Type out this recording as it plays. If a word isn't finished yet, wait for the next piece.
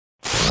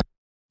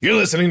You're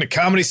listening to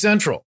Comedy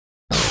Central.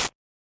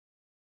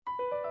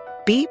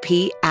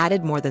 BP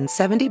added more than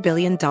 $70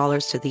 billion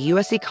to the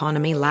U.S.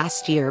 economy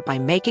last year by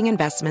making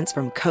investments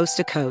from coast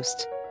to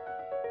coast.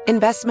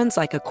 Investments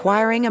like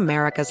acquiring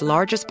America's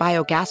largest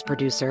biogas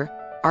producer,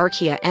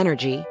 Archaea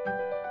Energy,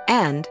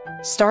 and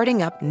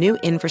starting up new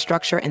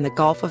infrastructure in the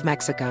Gulf of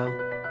Mexico.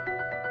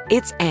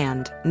 It's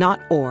and, not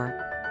or.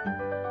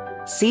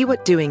 See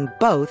what doing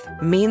both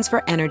means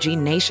for energy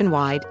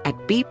nationwide at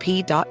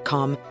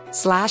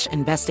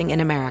bp.com/investing in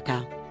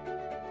America.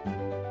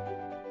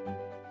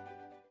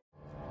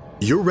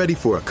 You're ready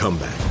for a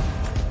comeback.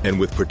 And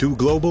with Purdue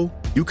Global,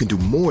 you can do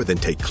more than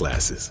take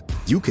classes.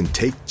 You can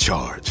take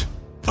charge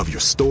of your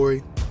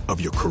story,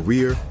 of your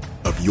career,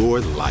 of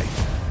your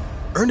life.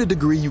 Earn a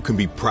degree you can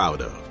be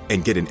proud of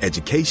and get an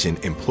education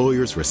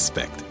employers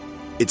respect.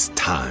 It's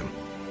time,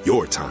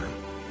 your time,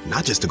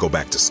 not just to go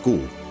back to school,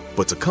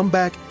 but to come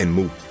back and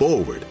move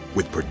forward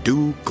with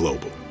Purdue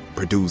Global,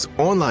 Purdue's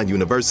online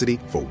university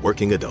for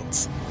working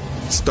adults.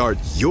 Start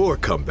your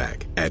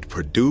comeback at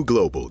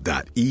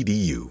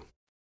purdueglobal.edu.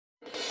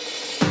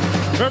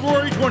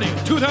 February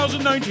 20th,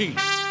 2019.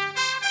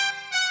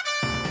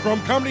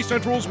 From Comedy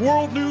Central's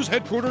World News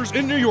headquarters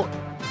in New York,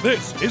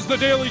 this is The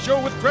Daily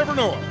Show with Trevor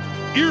Noah,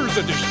 Ears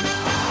Edition.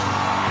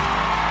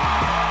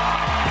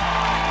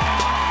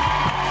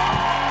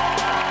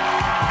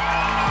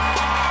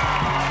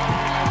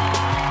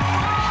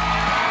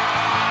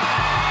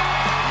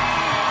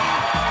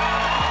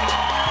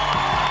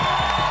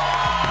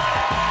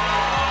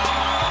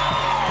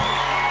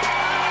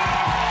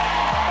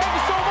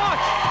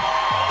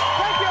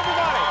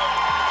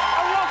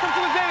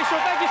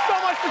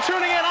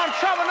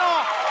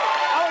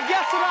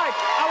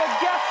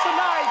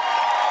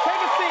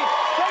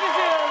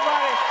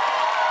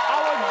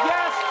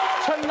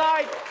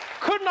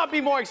 Be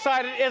more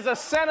excited is a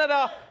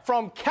senator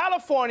from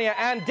California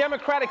and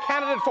Democratic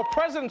candidate for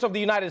president of the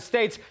United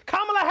States.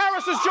 Kamala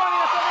Harris is joining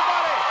us,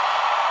 everybody.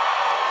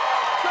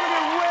 It's going to be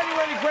a really,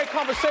 really great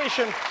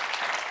conversation.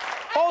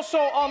 Also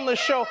on the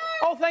show,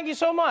 oh, thank you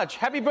so much.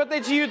 Happy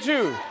birthday to you,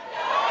 too.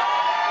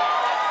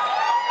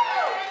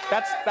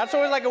 That's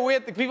always like a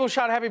weird thing. People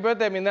shout happy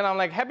birthday at me, and then I'm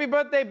like, happy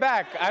birthday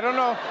back. I don't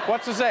know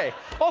what to say.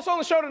 Also on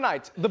the show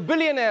tonight, the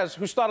billionaires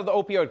who started the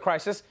opioid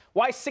crisis,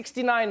 why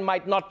 69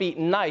 might not be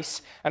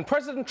nice, and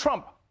President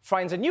Trump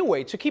finds a new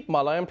way to keep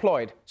Kamala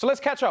employed. So let's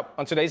catch up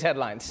on today's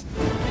headlines.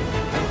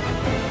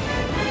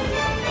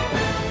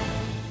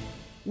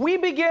 We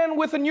begin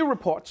with a new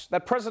report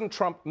that President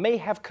Trump may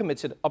have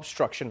committed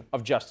obstruction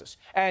of justice.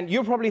 And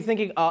you're probably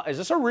thinking, is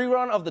this a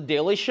rerun of The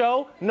Daily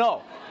Show?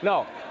 No.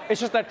 It's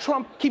just that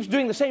Trump keeps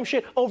doing the same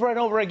shit over and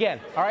over again,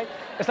 all right?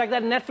 It's like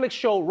that Netflix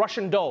show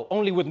Russian Doll,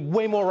 only with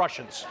way more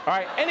Russians, all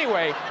right?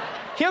 Anyway,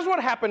 here's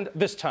what happened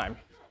this time.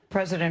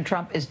 President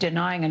Trump is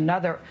denying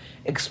another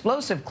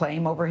explosive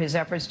claim over his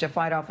efforts to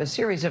fight off a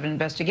series of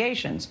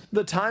investigations.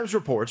 The Times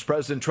reports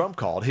President Trump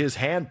called his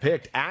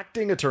hand-picked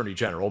acting Attorney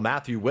General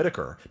Matthew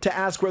Whitaker to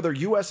ask whether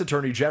U.S.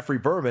 Attorney Jeffrey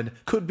Berman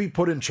could be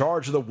put in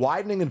charge of the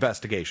widening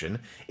investigation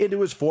into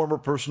his former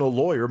personal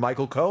lawyer,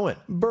 Michael Cohen.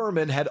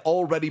 Berman had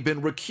already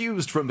been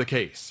recused from the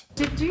case.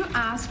 Did you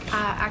ask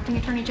Acting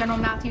Attorney General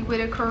Matthew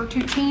Whitaker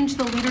to change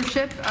the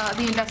leadership of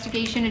the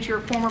investigation into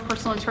your former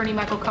personal attorney,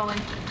 Michael Cohen?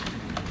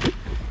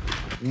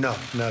 No,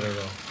 not at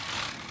all.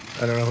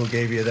 I don't know who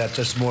gave you that.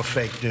 Just more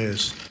fake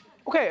news.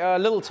 Okay, a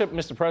little tip,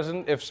 Mr.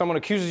 President. If someone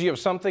accuses you of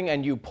something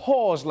and you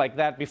pause like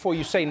that before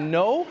you say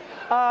no,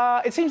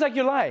 it seems like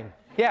you're lying.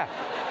 Yeah.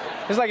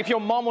 It's like if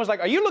your mom was like,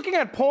 are you looking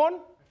at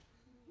porn?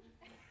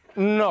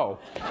 No.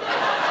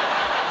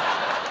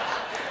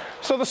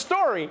 So the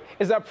story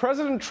is that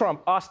President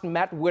Trump asked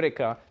Matt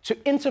Whitaker to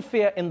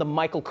interfere in the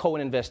Michael Cohen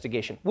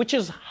investigation, which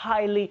is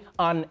highly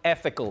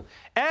unethical.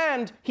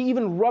 And he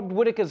even rubbed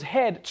Whitaker's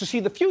head to see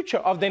the future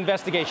of the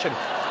investigation,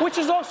 which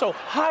is also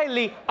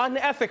highly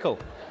unethical.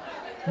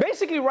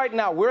 Basically, right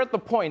now, we're at the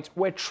point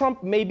where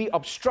Trump may be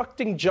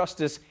obstructing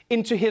justice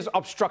into his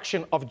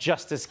obstruction of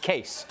justice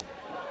case,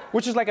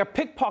 which is like a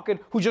pickpocket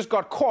who just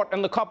got caught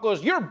and the cop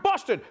goes, you're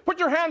busted, put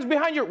your hands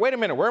behind your... Wait a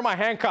minute, where are my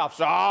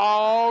handcuffs?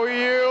 Oh,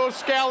 you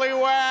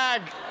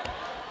scallywag.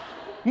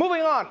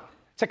 Moving on,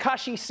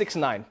 Tekashi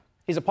 6ix9ine.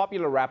 He's a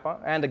popular rapper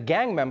and a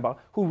gang member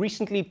who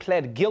recently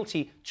pled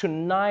guilty to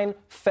 9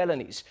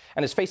 felonies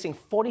and is facing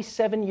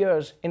 47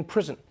 years in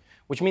prison,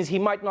 which means he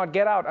might not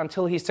get out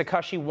until he's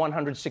Tekashi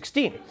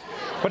 116.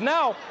 But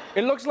now,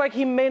 it looks like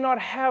he may not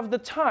have the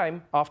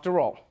time after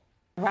all.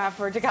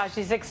 Rapper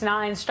Tekashi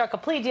 6ix9ine struck a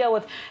plea deal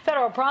with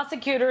federal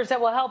prosecutors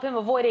that will help him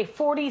avoid a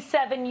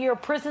 47-year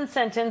prison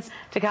sentence.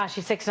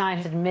 Tekashi 6ix9ine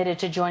has admitted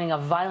to joining a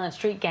violent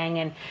street gang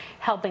and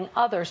helping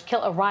others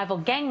kill a rival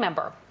gang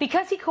member.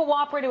 Because he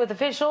cooperated with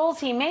officials,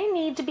 he may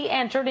need to be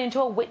entered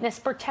into a witness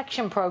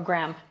protection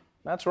program.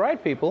 That's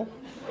right, people.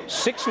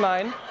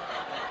 6ix9ine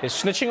is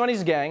snitching on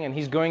his gang and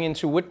he's going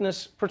into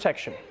witness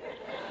protection.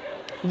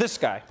 This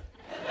guy.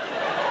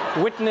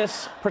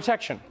 Witness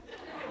protection.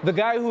 The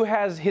guy who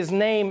has his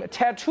name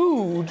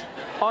tattooed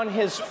on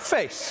his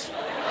face.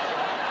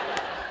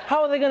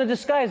 How are they going to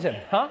disguise him,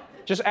 huh?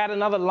 Just add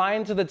another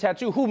line to the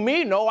tattoo. Who,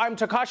 me? No, I'm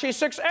Tekashi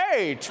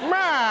 6'8".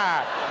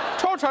 Man,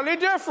 totally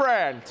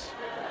different.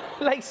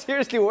 Like,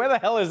 seriously, where the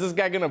hell is this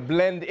guy gonna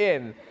blend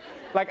in?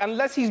 Like,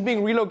 unless he's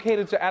being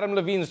relocated to Adam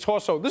Levine's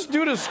torso, this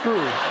dude is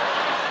screwed.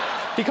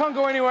 He can't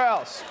go anywhere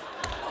else.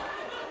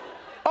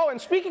 Oh, and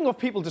speaking of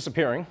people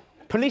disappearing,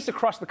 police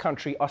across the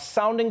country are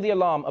sounding the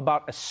alarm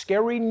about a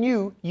scary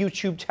new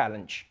YouTube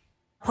challenge.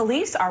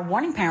 Police are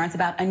warning parents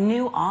about a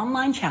new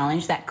online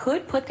challenge that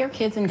could put their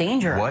kids in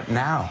danger. What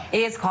now?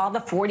 It's called the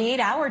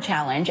 48-hour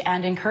challenge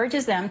and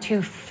encourages them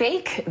to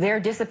fake their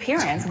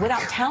disappearance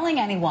without telling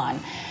anyone.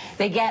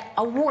 They get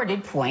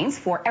awarded points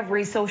for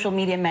every social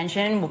media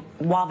mention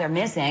while they're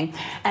missing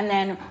and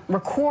then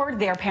record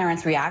their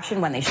parents'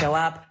 reaction when they show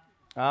up.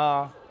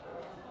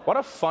 What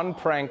a fun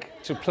prank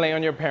to play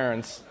on your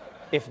parents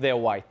if they're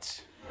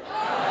white.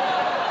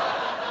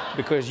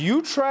 Because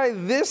you try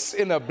this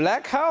in a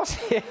black house,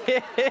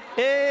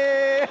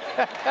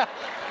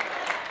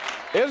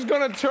 it's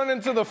gonna turn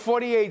into the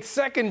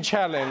 48-second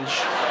challenge,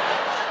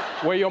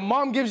 where your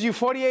mom gives you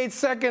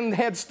 48-second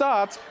head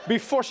starts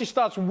before she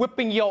starts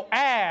whipping your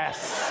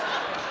ass.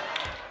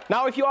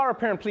 Now, if you are a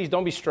parent, please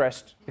don't be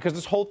stressed, because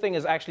this whole thing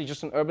is actually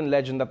just an urban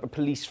legend that the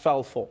police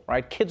fell for,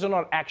 right? Kids are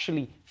not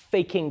actually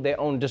faking their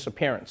own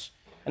disappearance.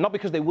 And not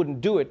because they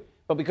wouldn't do it,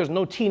 but because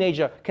no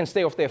teenager can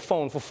stay off their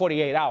phone for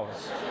 48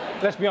 hours.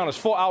 Let's be honest,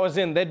 4 hours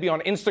in, they'd be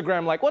on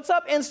Instagram like, what's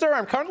up, Insta?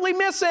 I'm currently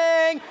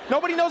missing.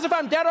 Nobody knows if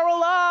I'm dead or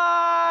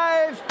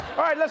alive.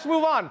 All right, let's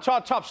move on to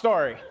our top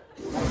story.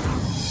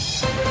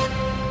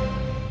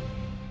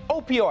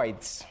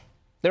 Opioids.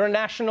 They're a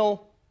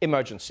national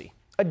emergency,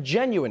 a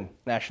genuine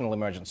national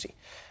emergency.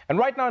 And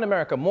right now in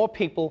America, more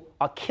people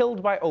are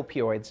killed by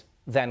opioids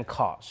than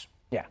cars.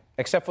 Yeah,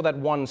 except for that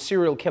one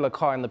serial killer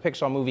car in the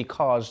Pixar movie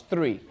Cars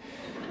 3.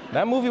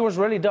 That movie was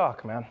really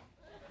dark, man.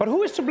 But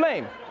who is to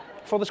blame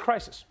for this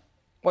crisis?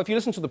 Well, if you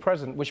listen to the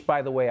president, which,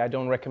 by the way, I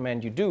don't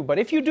recommend you do, but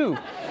if you do,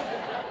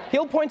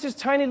 he'll point his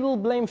tiny little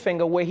blame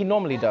finger where he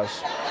normally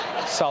does,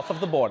 south of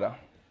the border.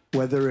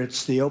 Whether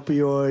it's the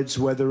opioids,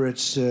 whether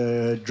it's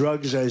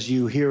drugs, as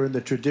you hear in the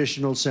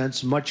traditional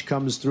sense, much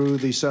comes through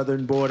the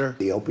southern border.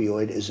 The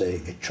opioid is a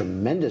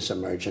tremendous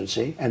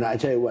emergency, and I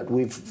tell you what,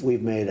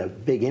 we've made a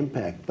big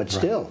impact, but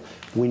still,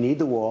 we need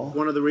the wall.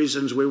 One of the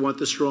reasons we want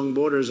the strong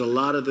border is a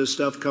lot of this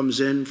stuff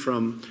comes in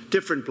from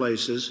different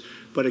places,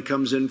 but it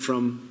comes in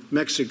from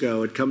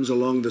Mexico. It comes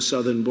along the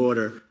southern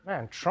border.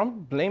 Man,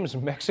 Trump blames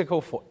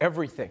Mexico for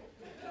everything.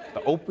 The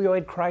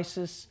opioid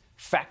crisis,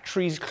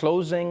 factories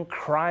closing,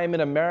 crime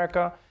in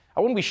America. I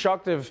wouldn't be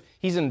shocked if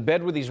he's in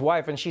bed with his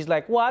wife and she's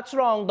like, what's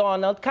wrong,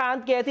 Donald?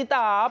 Can't get it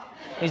up.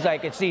 He's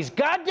like, it's these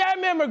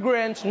goddamn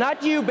immigrants,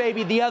 not you,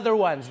 baby, the other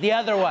ones, the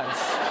other ones.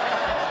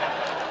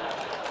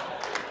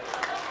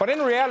 But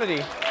in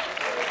reality,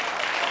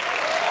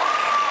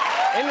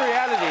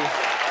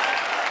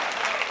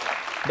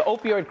 the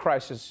opioid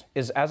crisis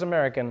is as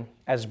American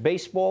as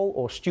baseball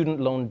or student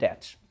loan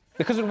debt.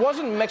 Because it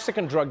wasn't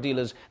Mexican drug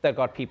dealers that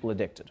got people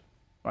addicted.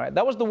 Right?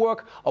 That was the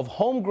work of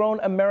homegrown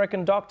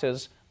American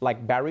doctors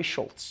like Barry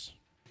Schultz.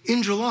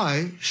 In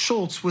July,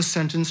 Schultz was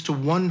sentenced to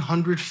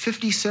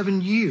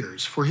 157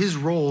 years for his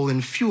role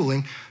in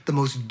fueling the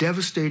most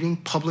devastating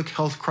public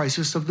health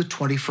crisis of the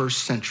 21st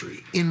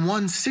century. In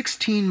one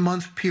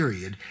 16-month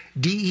period,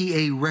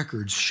 DEA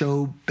records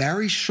show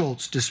Barry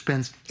Schultz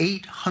dispensed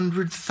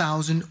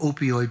 800,000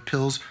 opioid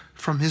pills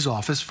from his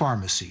office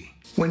pharmacy.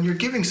 When you're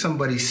giving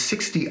somebody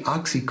 60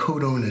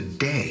 oxycodone a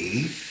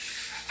day,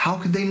 how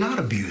could they not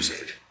abuse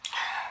it?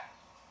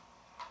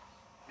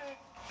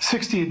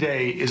 60 a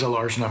day is a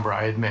large number,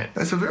 I admit.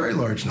 That's a very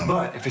large number.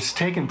 But if it's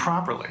taken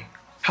properly.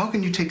 How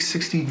can you take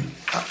 60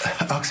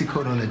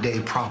 oxycodone a day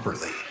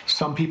properly?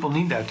 Some people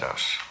need that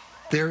dose.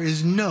 There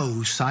is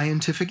no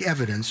scientific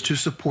evidence to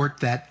support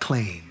that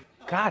claim.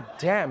 God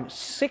damn,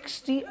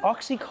 60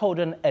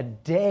 oxycodone a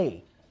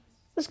day.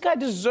 This guy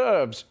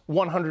deserves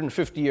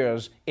 150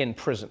 years in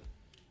prison.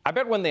 I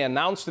bet when they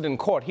announced it in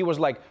court, he was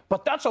like,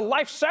 but that's a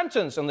life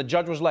sentence. And the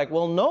judge was like,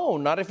 well, no,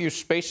 not if you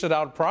space it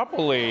out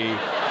properly.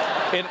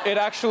 It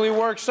actually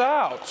works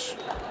out.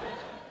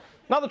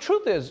 Now, the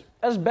truth is,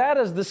 as bad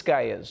as this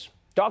guy is,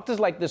 doctors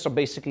like this are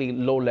basically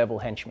low-level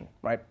henchmen,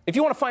 right? If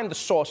you want to find the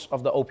source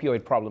of the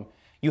opioid problem,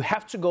 you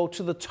have to go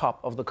to the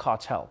top of the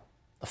cartel,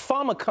 the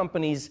pharma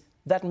companies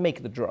that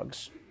make the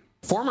drugs.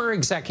 Former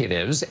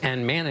executives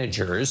and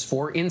managers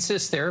for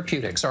Insys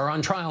Therapeutics are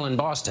on trial in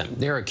Boston.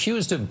 They're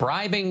accused of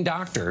bribing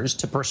doctors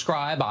to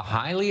prescribe a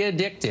highly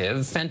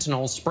addictive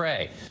fentanyl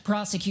spray.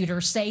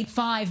 Prosecutors say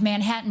 5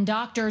 Manhattan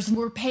doctors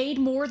were paid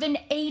more than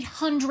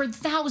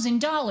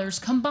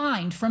 $800,000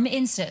 combined from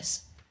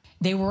Insys.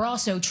 They were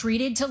also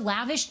treated to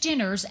lavish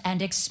dinners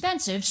and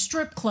expensive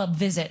strip club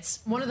visits.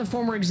 One of the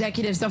former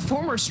executives, the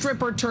former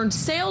stripper turned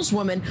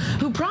saleswoman,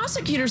 who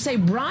prosecutors say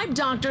bribed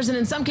doctors and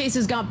in some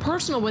cases got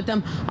personal with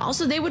them.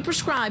 Also, they would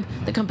prescribe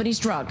the company's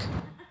drug.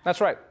 That's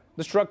right.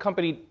 This drug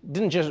company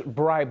didn't just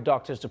bribe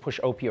doctors to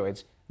push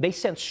opioids. They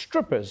sent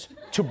strippers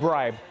to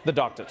bribe the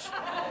doctors.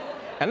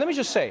 And let me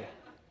just say,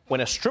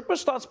 when a stripper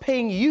starts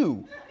paying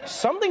you,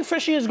 something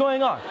fishy is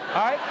going on, all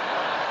right?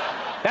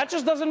 That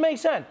just doesn't make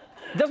sense.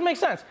 It doesn't make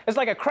sense. It's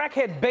like a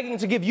crackhead begging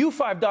to give you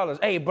 $5.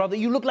 Hey, brother,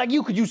 you look like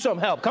you could use some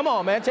help. Come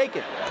on, man, take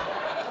it.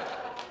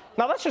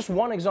 Now, that's just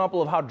one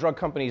example of how drug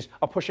companies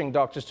are pushing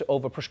doctors to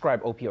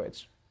overprescribe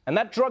opioids. And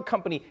that drug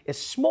company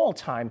is small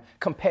time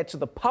compared to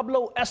the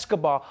Pablo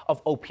Escobar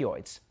of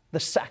opioids, the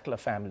Sackler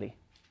family.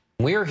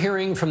 We're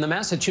hearing from the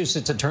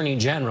Massachusetts Attorney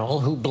General,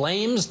 who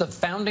blames the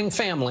founding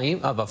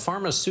family of a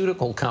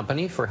pharmaceutical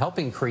company for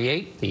helping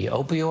create the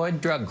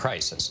opioid drug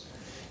crisis.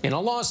 In a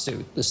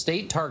lawsuit, the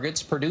state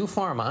targets Purdue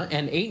Pharma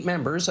and 8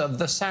 members of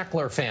the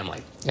Sackler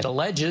family. It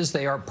alleges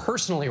they are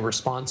personally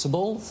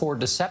responsible for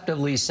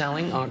deceptively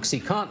selling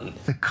OxyContin.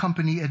 The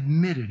company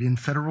admitted in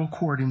federal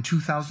court in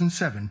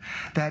 2007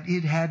 that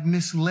it had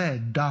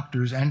misled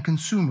doctors and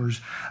consumers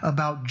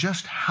about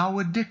just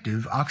how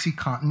addictive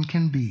OxyContin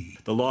can be.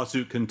 The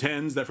lawsuit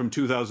contends that from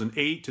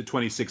 2008 to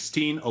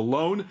 2016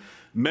 alone,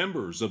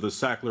 members of the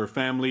Sackler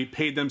family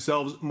paid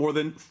themselves more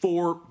than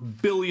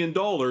 $4 billion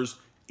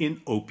in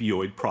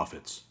opioid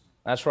profits.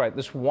 That's right.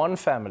 This one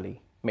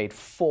family made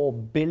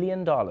 $4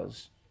 billion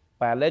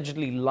by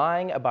allegedly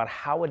lying about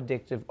how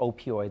addictive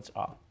opioids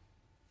are.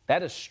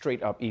 That is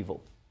straight up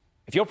evil.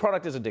 If your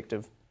product is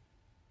addictive,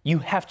 you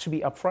have to be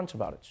upfront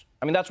about it.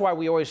 I mean, that's why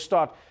we always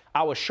start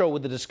our show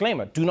with the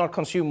disclaimer. Do not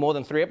consume more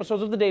than 3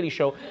 episodes of The Daily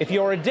Show if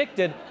you're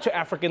addicted to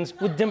Africans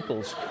with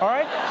dimples, all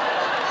right?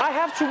 I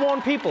have to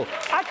warn people.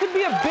 I could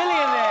be a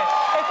billionaire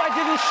if I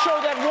didn't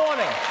show that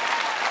warning.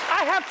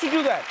 I have to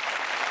do that.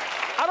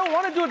 I don't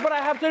want to do it, but I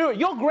have to do it.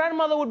 Your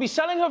grandmother would be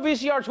selling her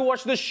VCR to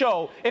watch this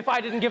show if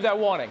I didn't give that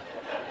warning.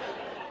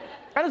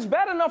 And it's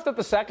bad enough that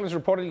the Sacklers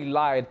reportedly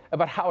lied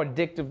about how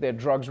addictive their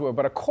drugs were,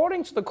 but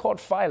according to the court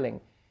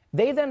filing,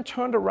 they then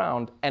turned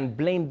around and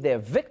blamed their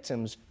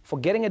victims for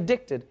getting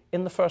addicted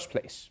in the first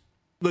place.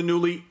 The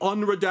newly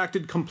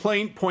unredacted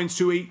complaint points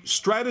to a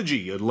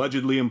strategy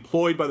allegedly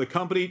employed by the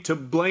company to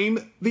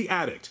blame the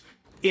addict.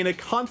 In a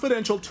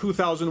confidential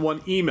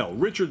 2001 email,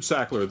 Richard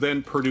Sackler,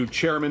 then Purdue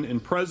chairman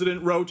and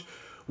president, wrote,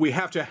 "We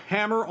have to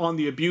hammer on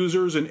the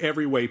abusers in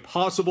every way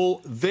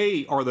possible.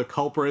 They are the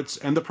culprits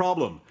and the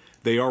problem.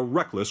 They are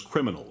reckless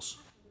criminals."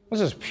 This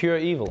is pure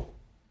evil,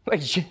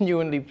 like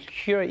genuinely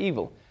pure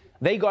evil.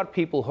 They got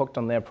people hooked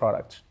on their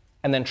product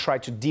and then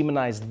tried to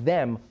demonize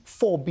them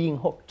for being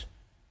hooked.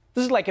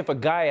 This is like if a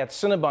guy at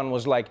Cinnabon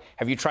was like,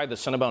 "Have you tried the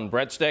Cinnabon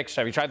breadsticks?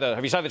 Have you tried the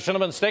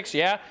Cinnabon sticks?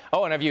 Yeah.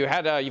 Oh, and have you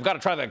had? You've got to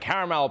try the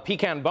caramel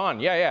pecan bun.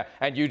 Yeah.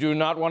 And you do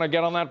not want to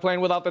get on that plane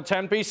without the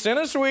 10-piece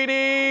Cinna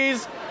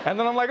Sweeties." And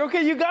then I'm like,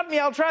 "Okay, you got me.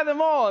 I'll try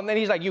them all." And then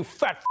he's like, "You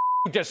fat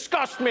you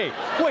disgust me."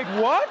 Wait,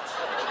 what?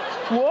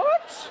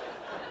 What?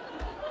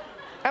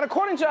 And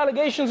according to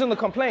allegations in the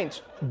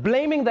complaint,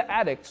 blaming the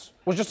addicts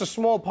was just a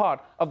small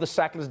part of the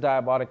Sacklers'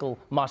 diabolical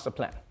master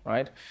plan,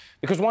 right?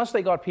 Because once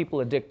they got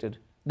people addicted,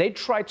 they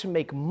tried to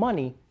make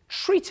money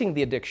treating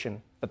the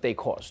addiction that they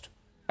caused.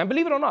 And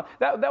believe it or not,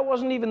 that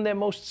wasn't even their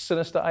most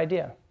sinister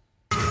idea.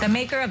 The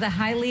maker of the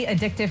highly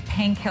addictive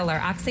painkiller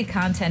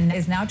OxyContin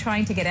is now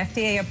trying to get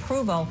FDA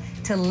approval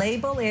to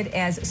label it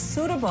as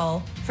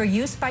suitable for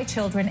use by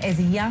children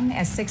as young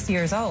as 6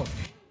 years old.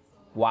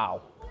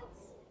 Wow.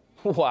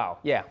 Wow.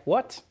 Yeah,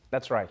 what?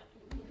 That's right.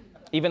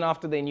 Even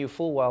after they knew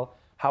full well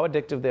how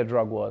addictive their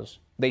drug was,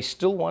 they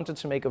still wanted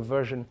to make a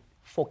version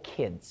for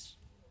kids.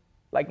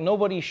 Like,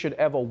 nobody should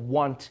ever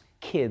want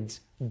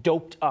kids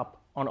doped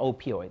up on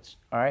opioids,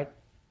 all right?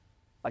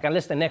 Like,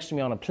 unless they're next to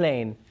me on a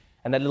plane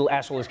and that little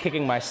asshole is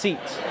kicking my seat.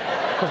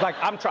 Because, like,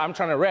 I'm trying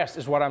to rest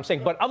is what I'm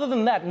saying. But other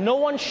than that, no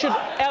one should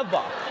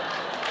ever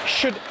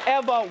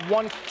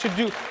want to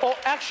do. Or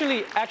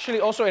actually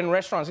also in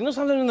restaurants. You know,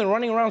 sometimes when they're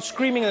running around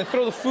screaming and they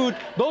throw the food,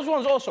 those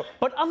ones also.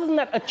 But other than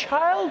that, a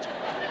child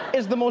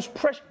is the most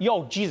precious.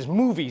 Yo, Jesus,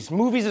 movies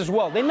as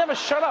well. They never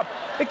shut up.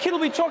 The kid will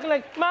be talking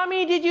like,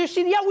 "Mommy, did you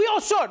see? Yeah, we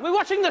all saw it. We're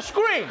watching the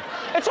screen.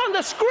 It's on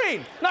the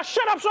screen. Now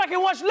shut up so I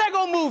can watch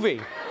Lego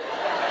Movie."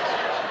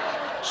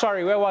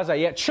 Sorry, where was I?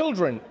 Yeah,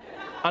 children,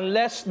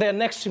 unless they're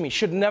next to me,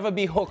 should never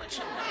be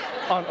hooked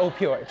on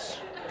opioids.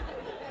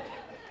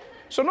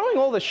 So knowing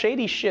all the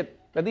shady shit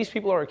that these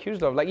people are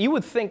accused of, like, you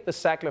would think the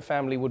Sackler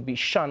family would be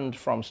shunned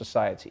from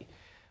society.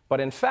 But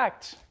in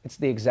fact, it's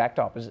the exact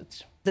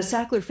opposite. The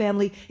Sackler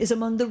family is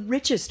among the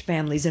richest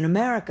families in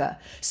America.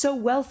 So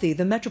wealthy,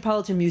 the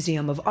Metropolitan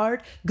Museum of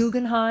Art,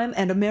 Guggenheim,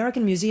 and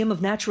American Museum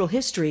of Natural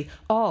History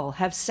all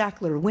have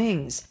Sackler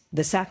wings.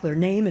 The Sackler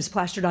name is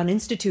plastered on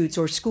institutes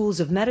or schools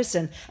of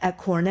medicine at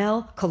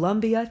Cornell,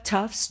 Columbia,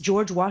 Tufts,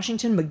 George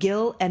Washington,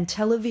 McGill, and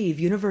Tel Aviv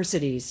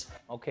universities.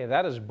 Okay,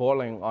 that is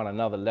boiling on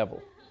another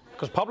level.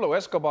 Because Pablo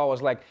Escobar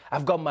was like,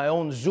 "I've got my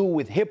own zoo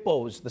with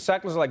hippos." The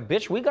Sacklers are like,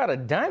 "Bitch, we got a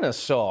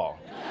dinosaur."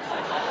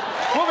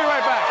 We'll be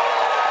right back.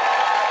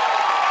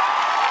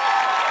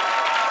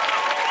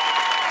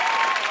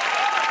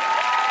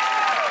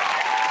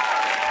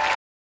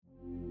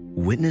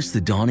 Witness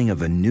the dawning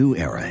of a new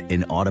era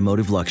in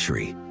automotive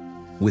luxury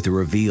with a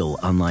reveal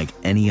unlike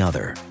any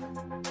other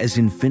as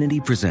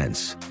Infiniti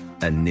presents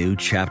a new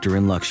chapter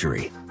in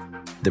luxury,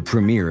 the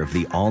premiere of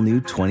the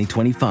all-new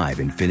 2025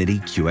 Infiniti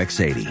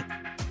QX80.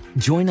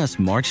 Join us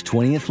March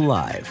 20th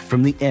live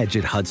from the Edge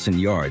at Hudson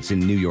Yards in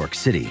New York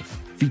City,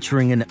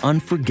 featuring an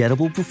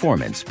unforgettable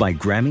performance by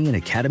Grammy and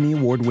Academy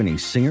Award-winning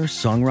singer,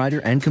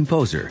 songwriter, and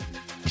composer,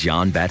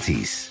 John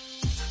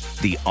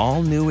Batiste. The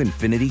all-new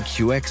Infiniti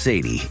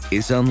QX80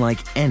 is unlike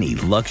any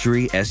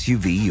luxury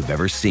SUV you've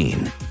ever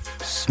seen.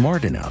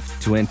 Smart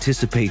enough to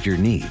anticipate your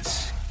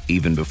needs,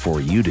 even before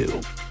you do.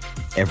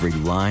 Every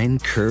line,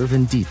 curve,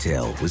 and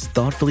detail was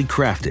thoughtfully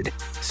crafted,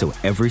 so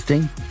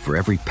everything for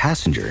every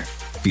passenger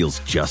feels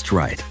just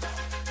right.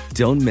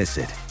 Don't miss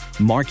it.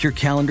 Mark your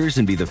calendars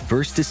and be the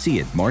first to see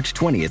it March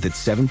 20th at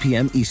 7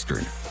 p.m.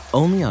 Eastern,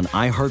 only on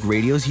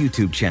iHeartRadio's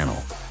YouTube channel.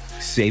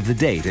 Save the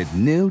date at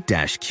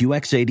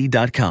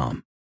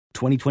new-QX80.com.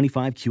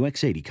 2025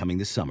 QX80 coming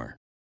this summer.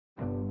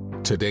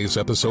 Today's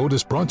episode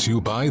is brought to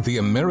you by the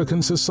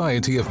American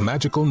Society of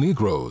Magical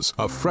Negroes,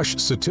 a fresh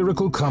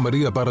satirical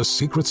comedy about a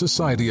secret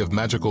society of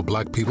magical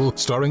black people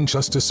starring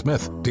Justice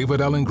Smith,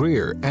 David Allen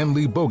Greer, Ann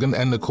Lee Bogan,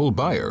 and Nicole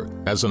Byer.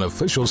 As an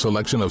official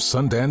selection of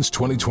Sundance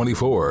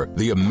 2024,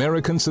 the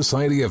American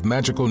Society of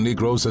Magical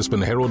Negroes has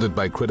been heralded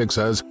by critics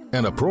as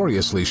an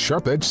uproariously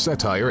sharp-edged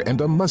satire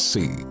and a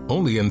must-see.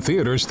 Only in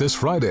theaters this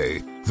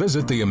Friday.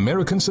 Visit the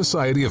American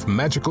Society of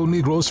Magical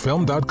Negroes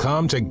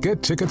Film.com to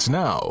get tickets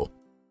now.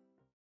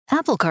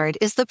 Apple Card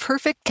is the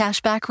perfect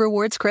cashback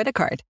rewards credit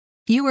card.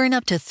 You earn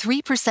up to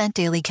 3%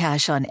 daily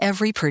cash on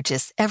every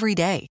purchase every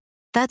day.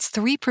 That's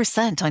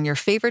 3% on your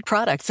favorite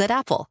products at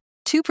Apple,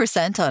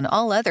 2% on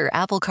all other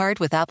Apple Card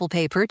with Apple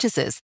Pay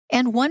purchases,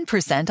 and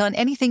 1% on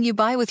anything you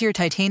buy with your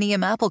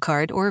titanium Apple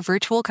Card or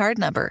virtual card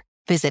number.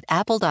 Visit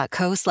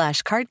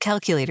apple.co/card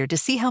calculator to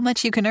see how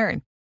much you can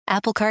earn.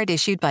 Apple Card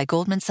issued by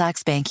Goldman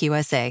Sachs Bank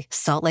USA,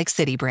 Salt Lake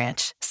City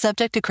branch.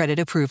 Subject to credit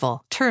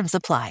approval. Terms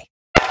apply.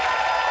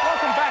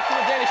 Welcome back to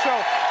The Daily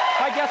Show.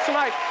 My guest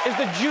tonight is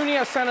the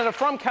junior senator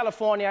from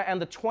California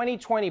and the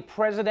 2020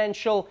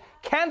 presidential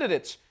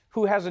candidate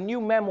who has a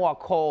new memoir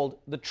called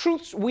The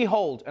Truths We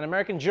Hold, an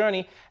American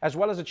Journey, as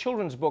well as a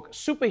children's book,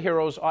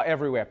 Superheroes Are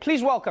Everywhere.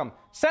 Please welcome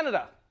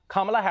Senator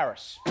Kamala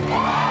Harris.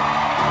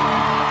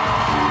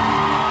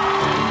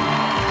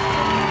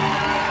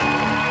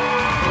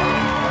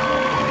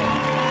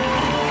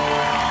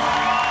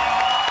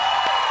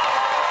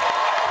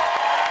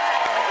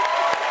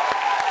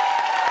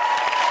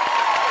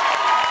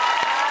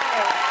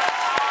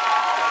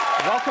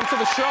 Welcome to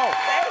the show.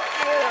 Thank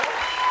you.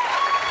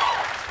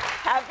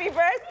 Happy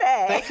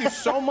birthday. Thank you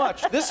so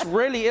much. This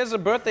really is a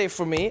birthday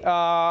for me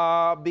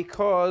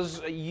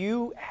because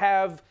you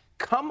have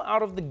come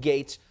out of the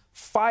gates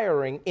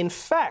firing. In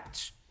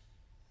fact,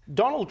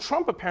 Donald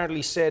Trump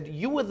apparently said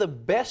you were the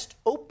best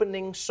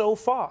opening so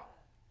far.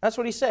 That's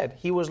what he said.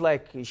 He was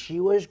like, she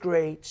was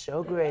great,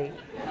 so great.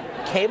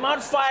 Came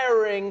out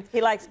firing.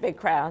 He likes big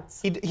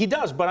crowds. He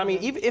does, but I mean,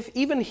 if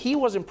even he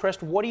was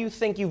impressed, what do you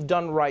think you've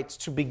done right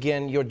to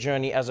begin your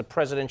journey as a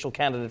presidential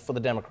candidate for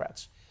the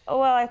Democrats?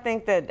 Well, I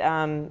think that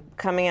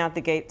coming out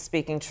the gate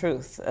speaking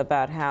truth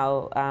about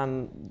how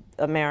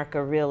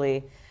America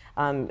really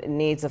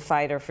needs a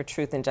fighter for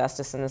truth and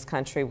justice in this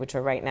country, which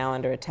are right now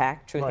under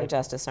attack. Truth and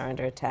justice are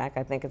under attack.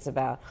 I think it's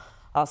about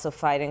also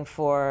fighting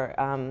for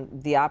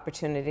the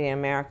opportunity in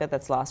America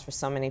that's lost for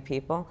so many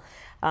people.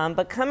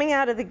 But coming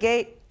out of the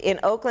gate in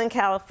Oakland,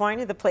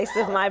 California, the place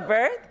of my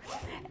birth,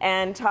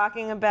 and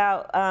talking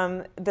about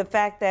the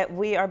fact that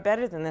we are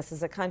better than this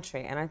as a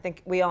country. And I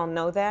think we all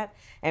know that,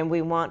 and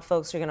we want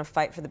folks who are going to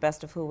fight for the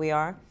best of who we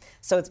are.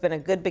 So it's been a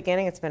good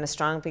beginning, it's been a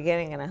strong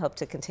beginning, and I hope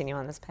to continue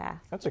on this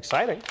path. That's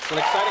exciting. It's an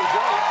exciting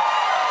journey.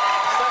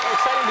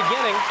 Exciting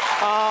beginning.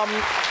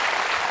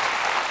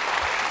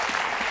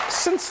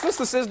 Since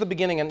this is the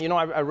beginning, and you know,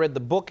 I read the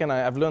book and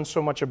I've learned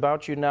so much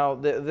about you now,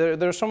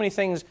 there are so many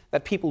things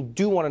that people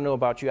do want to know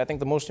about you. I think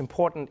the most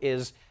important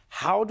is,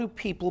 how do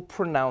people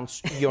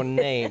pronounce your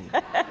name?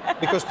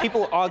 Because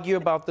people argue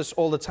about this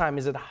all the time.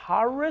 Is it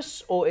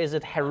Harris or is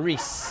it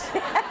Harris?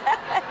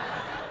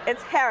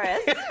 It's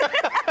Harris.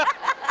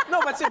 No,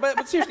 but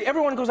seriously,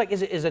 everyone goes like,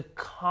 is it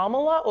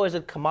Kamala or is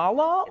it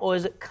Kamala or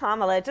is it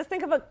Kamala? Just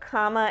think of a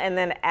comma and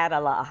then add a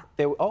la.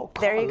 There you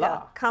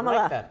go. Kamala.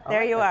 I like that.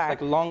 There you are.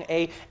 It's like long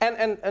A.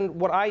 And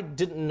what I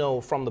didn't know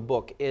from the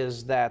book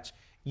is that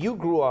you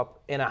grew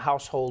up in a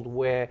household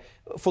where,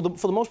 for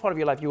the most part of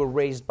your life, you were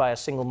raised by a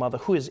single mother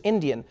who is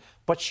Indian,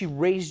 but she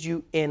raised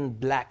you in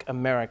Black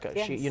America.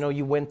 Yes.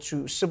 You went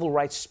to civil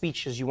rights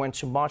speeches, you went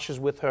to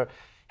marches with her.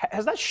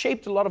 Has that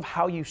shaped a lot of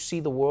how you see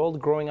the world,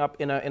 growing up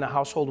in a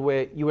household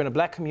where you were in a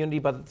Black community,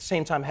 but at the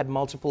same time had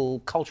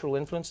multiple cultural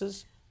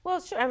influences? Well,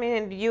 sure. I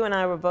mean, you and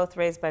I were both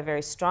raised by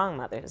very strong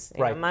mothers.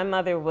 You Right. know, my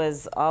mother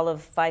was all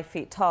of 5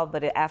 feet tall,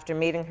 but after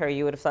meeting her,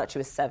 you would have thought she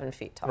was 7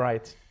 feet tall.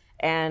 Right.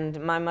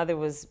 And my mother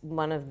was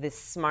one of the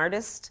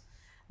smartest,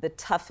 the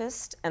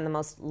toughest, and the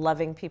most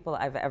loving people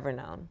I've ever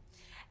known.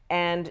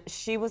 And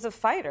she was a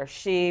fighter.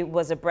 She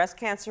was a breast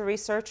cancer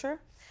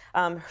researcher.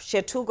 She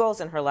had 2 goals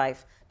in her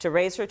life: to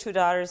raise her 2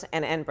 daughters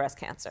and end breast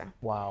cancer.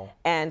 Wow.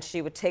 And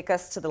she would take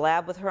us to the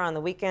lab with her on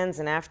the weekends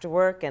and after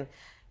work, and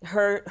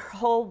her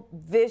whole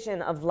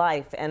vision of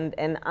life,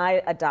 and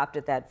I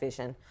adopted that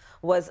vision,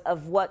 was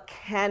of what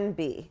can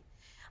be.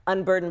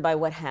 unburdened by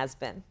what has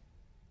been.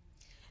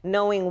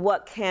 Knowing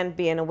what can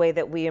be in a way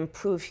that we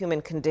improve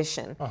human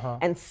condition,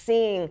 and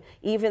seeing,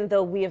 even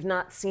though we have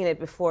not seen it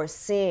before,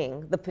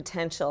 seeing the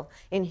potential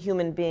in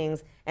human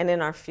beings and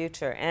in our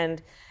future.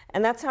 And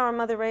that's how our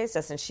mother raised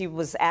us. And she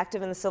was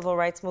active in the civil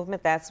rights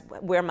movement. That's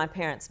where my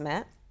parents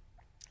met.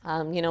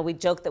 You know, we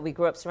joke that we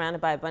grew up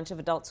surrounded by a bunch of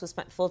adults who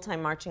spent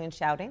full-time marching and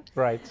shouting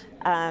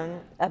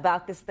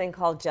about this thing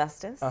called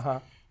justice.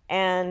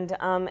 And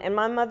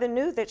my mother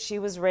knew that she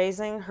was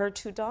raising her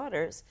two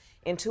daughters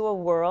into a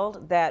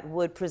world that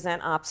would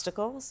present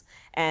obstacles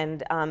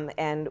and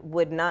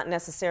would not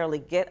necessarily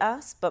get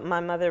us, but my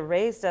mother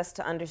raised us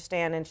to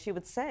understand, and she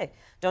would say,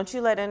 don't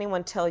you let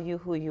anyone tell you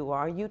who you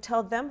are, you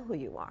tell them who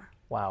you are.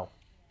 Wow.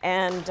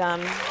 And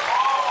I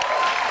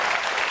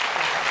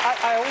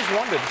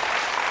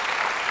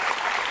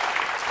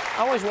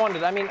always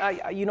wondered, I mean,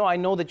 you know, I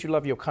know that you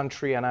love your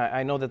country, and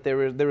I know that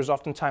there is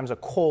oftentimes a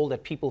call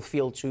that people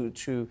feel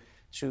to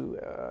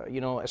you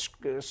know,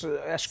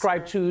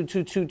 ascribe to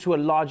a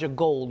larger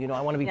goal. You know,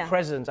 I want to be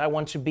president. I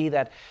want to be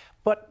that.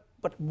 But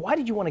why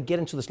did you want to get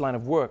into this line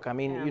of work? I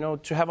mean, you know,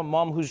 to have a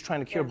mom who's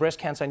trying to cure breast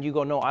cancer, and you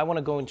go, no, I want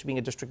to go into being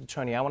a district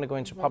attorney. I want to go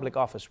into public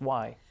office.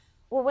 Why?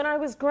 Well, when I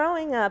was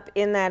growing up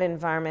in that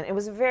environment, it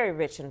was a very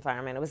rich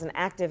environment. It was an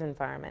active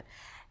environment.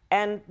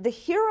 And the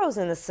heroes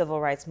in the civil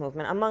rights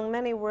movement, among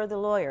many, were the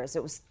lawyers.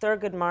 It was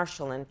Thurgood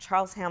Marshall and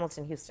Charles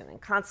Hamilton Houston and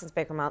Constance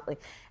Baker Motley,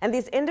 and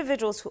these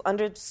individuals who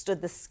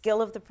understood the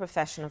skill of the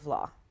profession of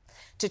law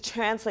to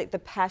translate the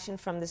passion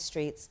from the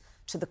streets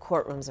to the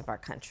courtrooms of our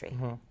country.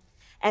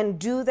 And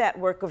do that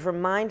work of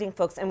reminding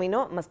folks, and we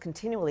know it must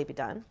continually be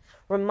done,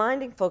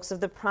 reminding folks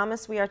of the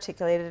promise we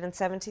articulated in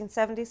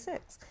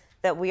 1776,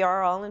 that we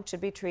are all and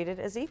should be treated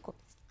as equals.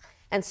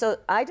 And so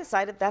I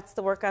decided that's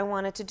the work I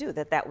wanted to do,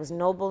 that was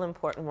noble,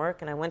 important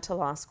work, and I went to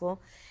law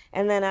school.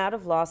 And then out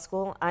of law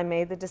school, I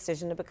made the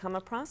decision to become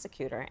a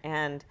prosecutor.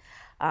 And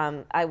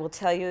I will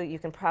tell you, you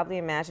can probably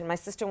imagine, my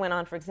sister went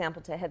on, for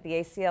example, to head the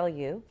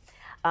ACLU.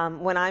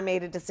 When I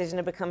made a decision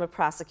to become a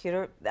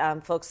prosecutor,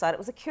 folks thought it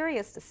was a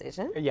curious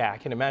decision. Yeah, I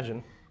can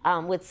imagine.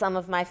 With some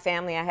of my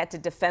family, I had to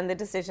defend the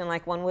decision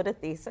like one would a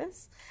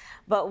thesis.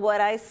 But what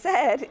I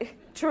said,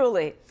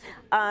 truly,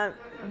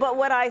 but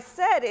what I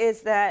said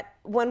is that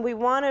when we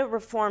want to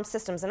reform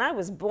systems, and I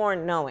was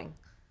born knowing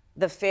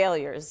the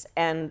failures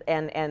and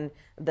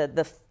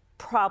the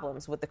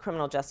problems with the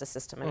criminal justice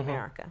system in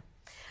America.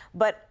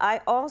 But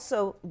I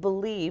also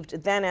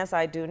believed then, as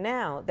I do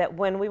now, that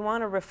when we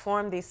want to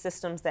reform these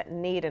systems that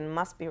need and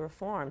must be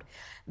reformed,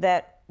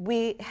 that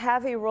we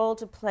have a role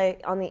to play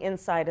on the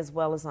inside as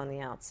well as on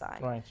the outside.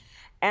 Right.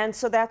 And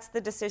so that's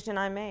the decision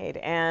I made.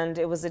 And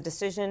it was a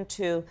decision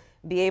to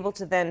be able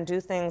to then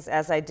do things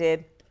as I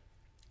did.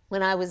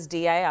 When I was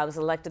DA, I was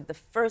elected the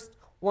first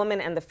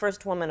woman and the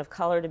first woman of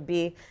color to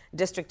be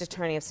district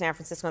attorney of San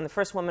Francisco and the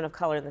first woman of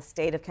color in the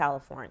state of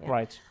California.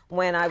 Right.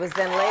 When I was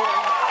then later...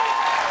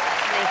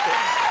 Thank you.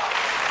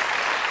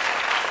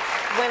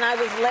 When I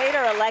was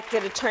later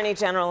elected Attorney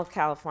General of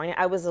California,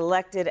 I was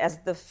elected as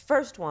the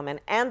first woman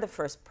and the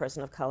first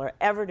person of color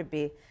ever to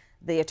be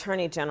the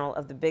Attorney General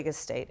of the biggest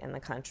state in the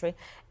country.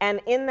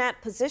 And in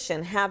that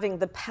position, having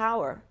the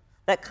power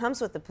that comes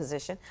with the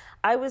position,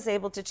 I was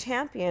able to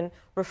champion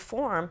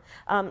reform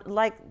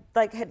like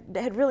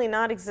had really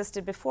not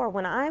existed before.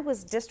 When I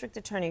was District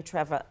Attorney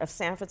Trevor of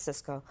San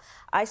Francisco,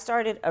 I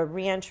started a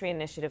reentry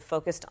initiative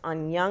focused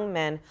on young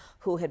men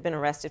who had been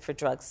arrested for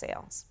drug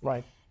sales.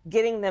 Right.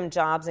 Getting them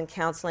jobs and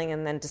counseling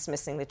and then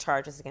dismissing the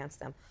charges against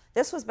them.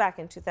 This was back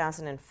in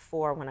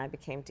 2004 when I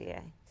became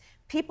DA.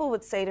 People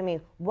would say to me,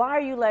 why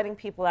are you letting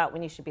people out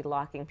when you should be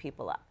locking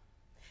people up?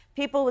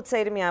 People would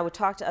say to me, I would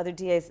talk to other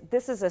DAs,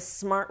 this is a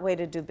smart way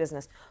to do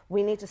business.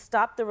 We need to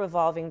stop the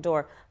revolving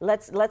door.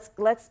 Let's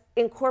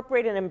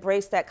incorporate and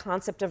embrace that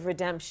concept of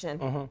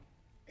redemption.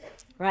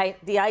 Right?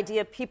 The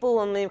idea people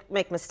will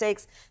make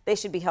mistakes, they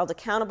should be held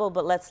accountable,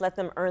 but let's let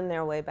them earn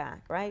their way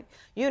back, right?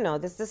 You know,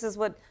 this is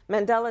what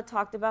Mandela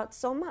talked about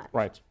so much.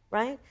 Right.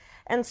 Right?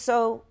 And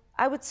so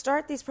I would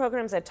start these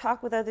programs, I'd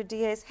talk with other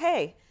DAs,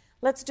 hey,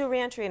 let's do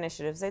reentry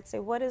initiatives. They'd say,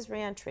 what is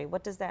reentry?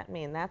 What does that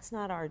mean? That's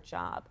not our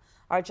job.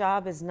 Our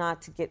job is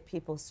not to get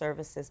people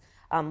services.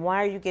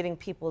 Why are you getting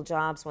people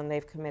jobs when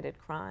they've committed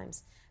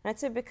crimes? And I'd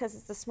say because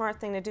it's the smart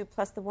thing to do,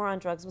 plus the war on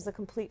drugs was a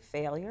complete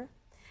failure.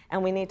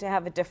 And we need to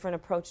have a different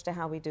approach to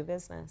how we do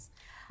business.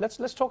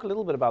 Let's talk a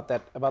little bit about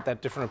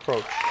that different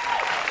approach.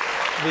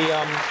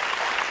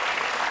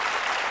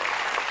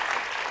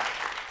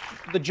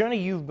 The journey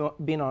you've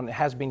been on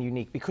has been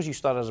unique because you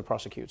started as a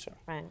prosecutor.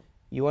 Right.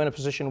 You were in a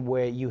position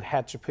where you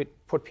had to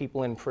put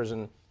people in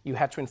prison. You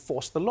had to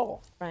enforce the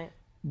law. Right.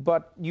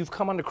 But you've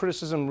come under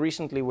criticism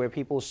recently where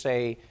people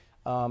say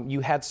you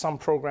had some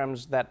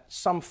programs that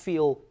some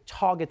feel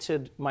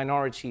targeted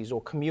minorities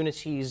or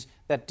communities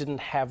that didn't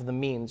have the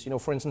means. You know,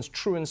 for instance,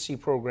 truancy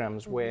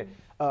programs where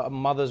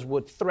mothers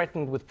were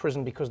threatened with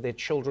prison because their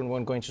children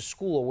weren't going to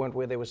school or weren't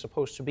where they were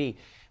supposed to be.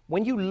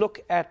 When you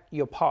look at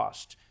your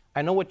past,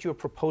 I know what you're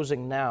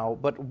proposing now,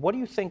 but what do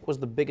you think was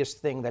the biggest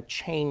thing that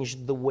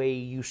changed the way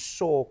you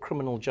saw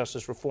criminal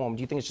justice reform?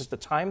 Do you think it's just a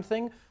time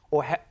thing,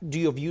 or do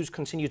your views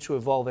continue to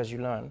evolve as you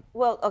learn?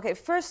 Well, okay,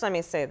 first let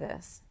me say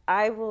this.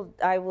 I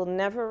will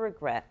never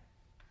regret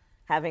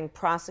having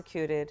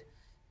prosecuted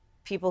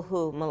people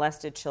who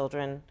molested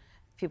children,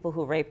 people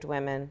who raped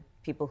women,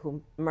 people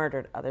who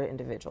murdered other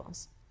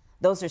individuals.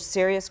 Those are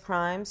serious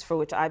crimes for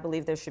which I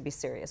believe there should be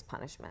serious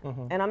punishment.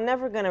 And I'm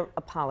never going to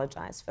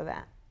apologize for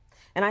that.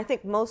 And I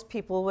think most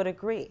people would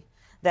agree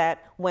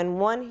that when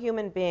one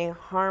human being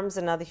harms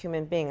another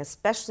human being,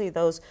 especially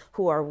those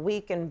who are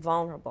weak and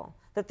vulnerable,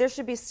 that there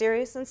should be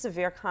serious and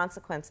severe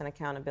consequence and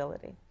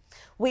accountability.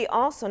 We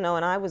also know,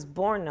 and I was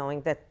born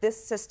knowing, that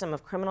this system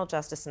of criminal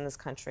justice in this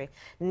country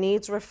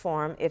needs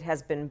reform. It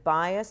has been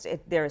biased.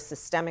 There is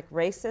systemic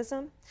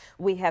racism.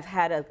 We have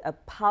had a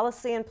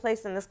policy in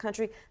place in this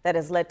country that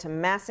has led to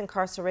mass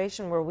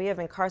incarceration, where we have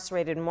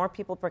incarcerated more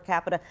people per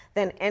capita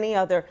than any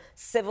other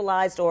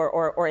civilized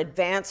or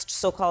advanced,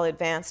 so-called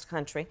advanced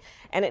country,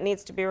 and it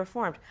needs to be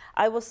reformed.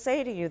 I will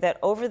say to you that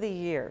over the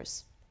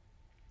years,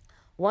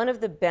 one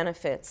of the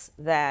benefits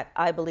that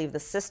I believe the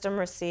system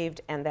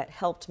received and that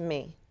helped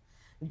me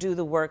do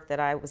the work that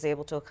I was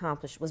able to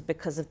accomplish was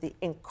because of the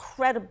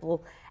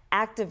incredible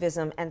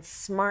activism and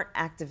smart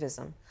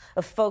activism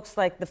of folks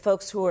like the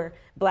folks who are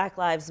Black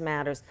Lives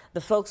Matters,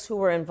 the folks who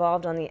were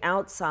involved on the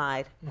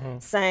outside,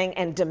 saying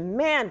and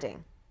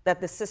demanding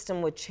that the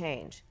system would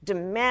change,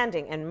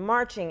 demanding and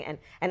marching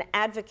and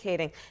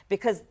advocating,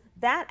 because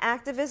that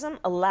activism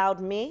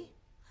allowed me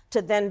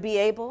to then be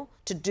able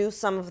to do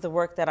some of the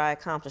work that I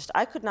accomplished.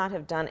 I could not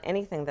have done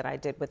anything that I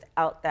did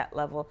without that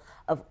level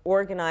of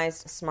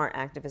organized, smart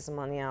activism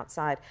on the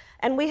outside.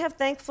 And we have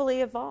thankfully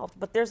evolved,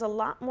 but there's a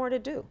lot more to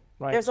do.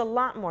 Right. There's a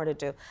lot more to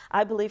do.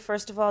 I believe,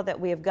 first of all, that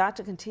we have got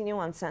to continue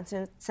on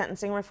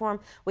sentencing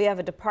reform. We have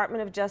a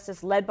Department of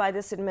Justice led by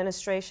this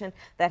administration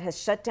that has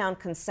shut down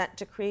consent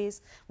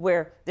decrees,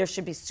 where there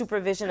should be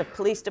supervision of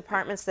police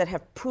departments that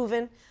have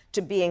proven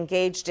to be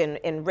engaged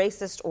in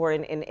racist or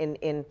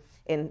in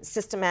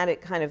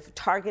systematic kind of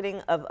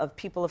targeting of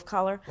people of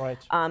color. Right.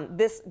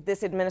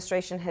 This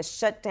administration has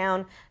shut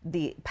down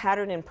the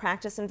pattern and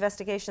practice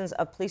investigations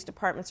of police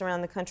departments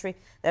around the country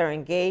that are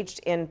engaged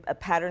in a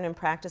pattern and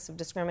practice of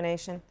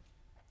discrimination.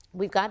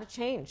 We've got to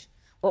change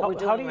what we're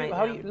doing right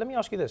now. Let me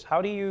ask you this: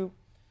 How do you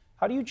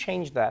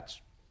change that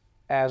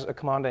as a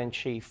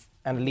commander-in-chief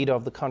and leader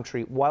of the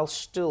country while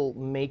still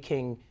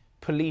making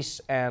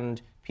police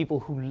and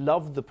people who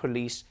love the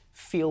police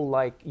feel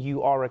like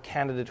you are a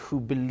candidate who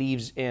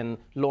believes in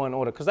law and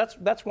order? Because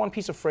that's one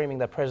piece of framing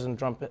that President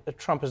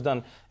Trump has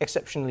done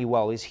exceptionally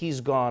well, is he's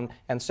gone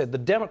and said the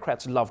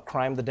Democrats love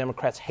crime, the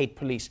Democrats hate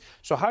police.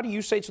 So how do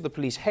you say to the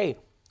police, hey,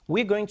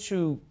 we're going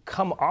to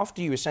come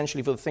after you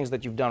essentially for the things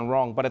that you've done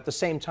wrong, but at the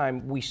same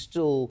time, we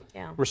still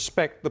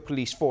respect the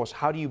police force?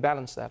 How do you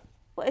balance that?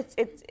 Well,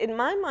 it's in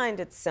my mind,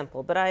 it's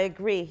simple, but I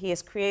agree. He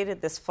has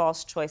created this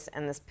false choice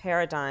and this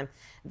paradigm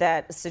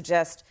that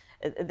suggests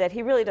that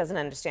he really doesn't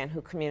understand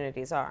who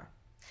communities are.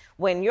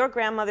 When your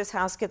grandmother's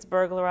house gets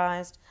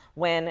burglarized,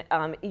 when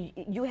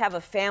you have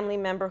a family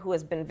member who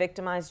has been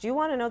victimized, you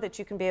want to know that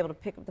you can be able to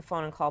pick up the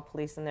phone and call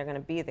police and they're going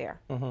to be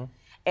there.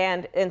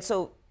 And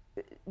so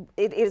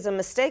it is a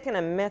mistake and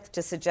a myth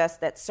to suggest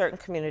that certain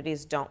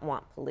communities don't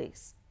want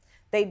police.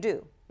 They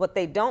do. What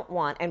they don't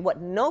want, and what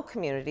no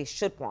community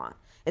should want,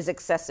 is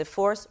excessive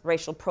force,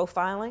 racial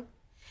profiling,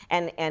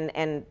 and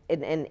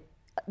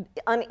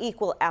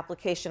unequal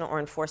application or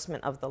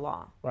enforcement of the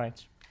law.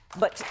 Right.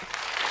 But so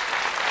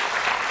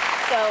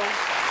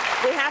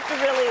we have to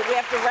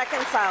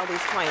reconcile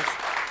these points.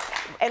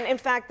 And in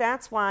fact,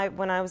 that's why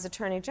when I was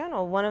Attorney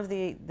General, one of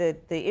the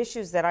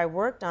issues that I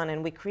worked on,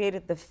 and we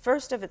created the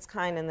first of its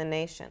kind in the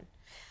nation,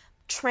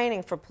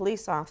 training for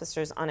police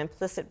officers on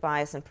implicit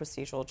bias and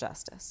procedural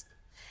justice,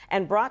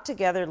 and brought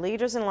together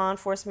leaders in law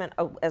enforcement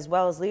as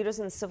well as leaders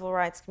in the civil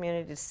rights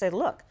community to say,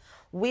 look,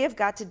 we have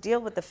got to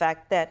deal with the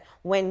fact that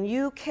when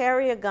you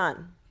carry a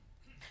gun,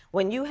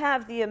 when you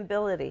have the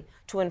ability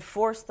to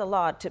enforce the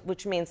law,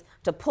 which means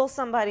to pull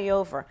somebody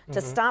over, to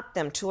stop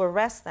them, to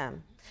arrest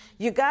them,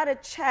 you got to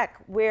check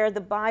where the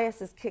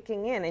bias is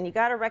kicking in, and you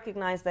got to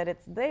recognize that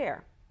it's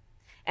there.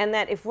 And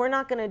that if we're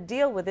not going to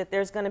deal with it,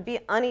 there's going to be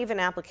uneven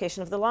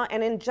application of the law,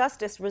 and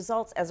injustice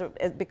results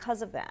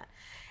because of that.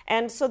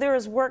 And so there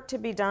is work to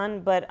be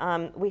done, but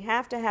we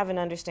have to have an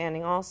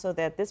understanding also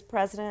that this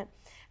president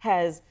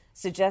has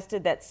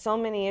suggested that so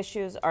many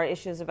issues are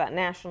issues about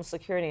national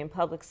security and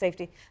public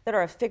safety that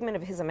are a figment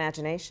of his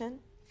imagination,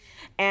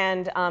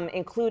 and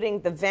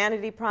including the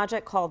vanity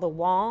project called The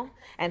Wall,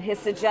 and his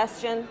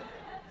suggestion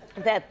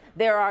that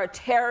there are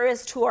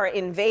terrorists who are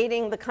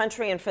invading the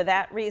country, and for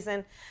that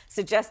reason,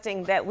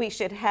 suggesting that we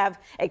should have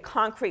a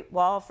concrete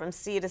wall from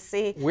sea to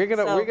sea. We're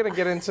gonna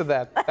get into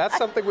that. That's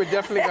something we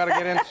definitely got to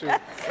get into.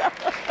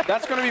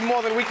 That's going to be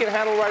more than we can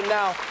handle right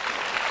now.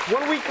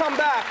 When we come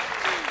back,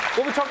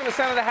 we'll be talking to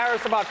Senator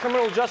Harris about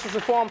criminal justice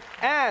reform,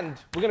 and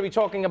we're going to be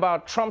talking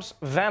about Trump's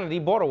vanity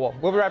border wall.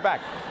 We'll be right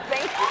back.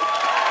 Thank you.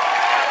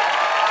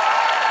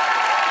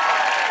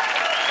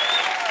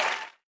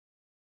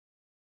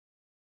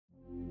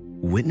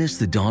 Witness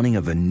the dawning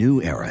of a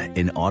new era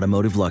in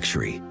automotive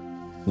luxury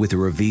with a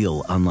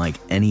reveal unlike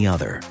any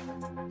other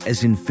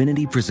as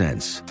Infiniti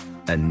presents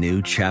a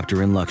new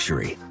chapter in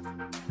luxury,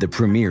 the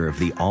premiere of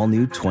the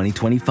all-new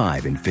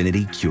 2025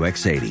 Infiniti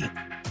QX80.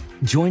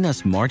 Join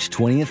us March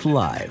 20th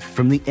live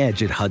from the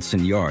Edge at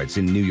Hudson Yards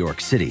in New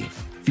York City,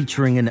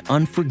 featuring an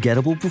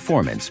unforgettable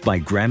performance by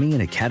Grammy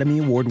and Academy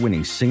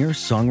Award-winning singer,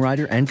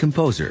 songwriter, and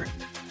composer,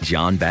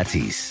 Jon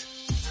Batiste.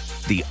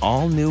 The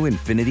all-new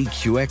Infiniti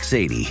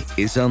QX80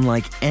 is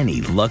unlike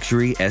any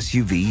luxury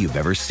SUV you've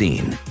ever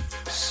seen.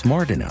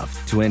 Smart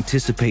enough to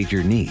anticipate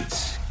your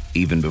needs,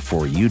 even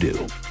before you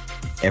do.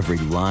 Every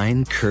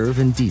line, curve,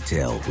 and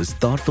detail was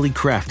thoughtfully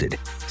crafted,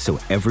 so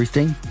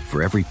everything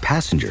for every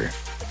passenger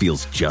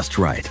feels just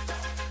right.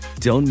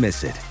 Don't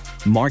miss it.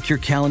 Mark your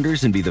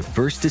calendars and be the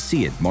first to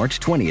see it March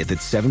 20th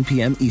at 7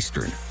 p.m.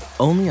 Eastern,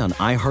 only on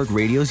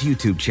iHeartRadio's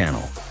YouTube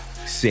channel.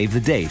 Save the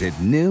date at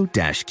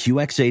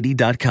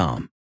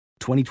new-QX80.com.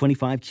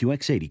 2025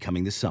 QX80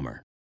 coming this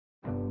summer.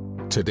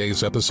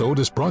 Today's episode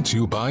is brought to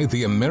you by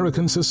the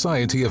American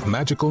Society of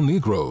Magical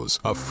Negroes,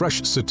 a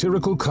fresh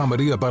satirical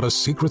comedy about a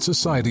secret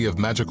society of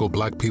magical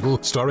black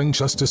people starring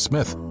Justice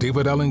Smith,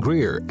 David Allen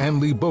Greer, Ann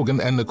Lee Bogan,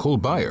 and Nicole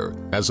Byer.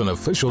 As an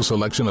official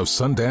selection of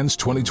Sundance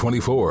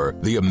 2024,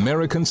 the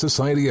American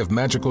Society of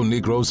Magical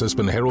Negroes has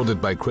been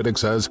heralded by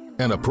critics as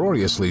an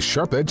uproariously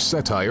sharp-edged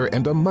satire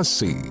and a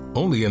must-see.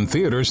 Only in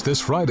theaters this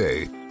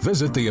Friday.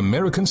 Visit the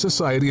American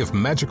Society of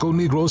Magical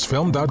Negroes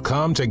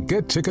Film.com to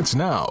get tickets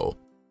now.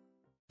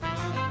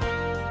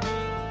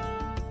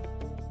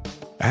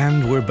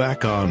 And we're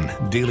back on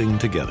Dealing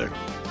Together,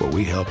 where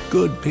we help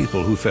good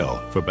people who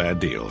fell for bad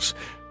deals.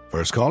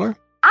 First caller?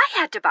 I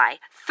had to buy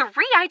 3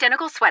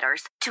 identical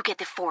sweaters to get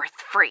the 4th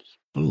free.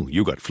 Ooh,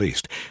 you got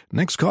fleeced.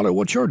 Next caller,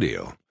 what's your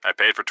deal? I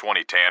paid for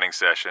 20 tanning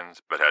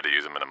sessions, but had to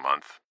use them in a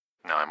month.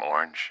 Now I'm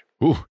orange.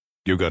 Ooh,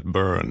 you got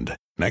burned.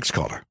 Next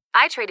caller.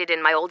 I traded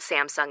in my old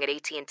Samsung at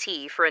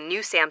AT&T for a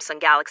new Samsung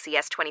Galaxy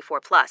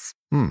S24 Plus.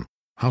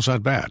 How's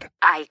that bad?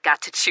 I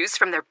got to choose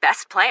from their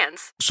best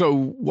plans. So,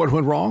 what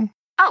went wrong?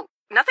 Oh,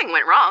 nothing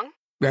went wrong.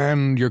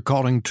 And you're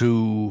calling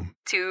to...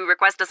 To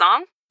request a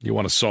song? You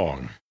want a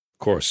song.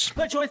 Of course.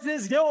 The choice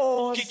is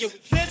yours.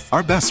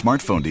 Our best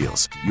smartphone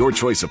deals. Your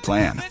choice of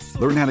plan.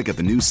 Learn how to get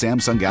the new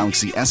Samsung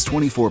Galaxy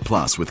S24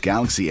 Plus with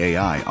Galaxy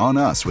AI on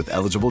us with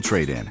eligible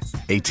trade-in.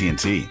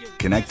 AT&T.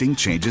 Connecting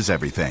changes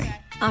everything.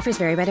 Offers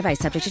vary by device,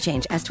 subject to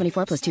change.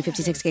 S24 plus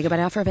 256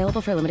 gigabyte offer available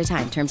for a limited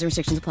time. Terms and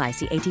restrictions apply.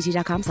 See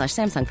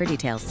att.com/Samsung for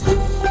details.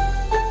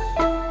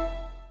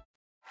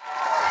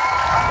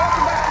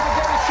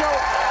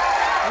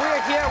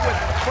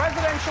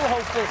 Presidential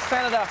hopeful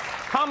Senator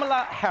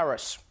Kamala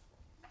Harris.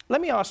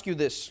 Let me ask you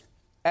this,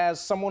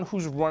 as someone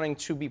who's running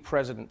to be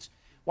president.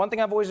 One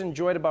thing I've always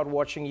enjoyed about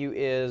watching you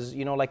is,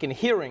 like in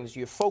hearings,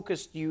 you're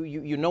focused,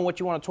 you know what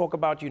you want to talk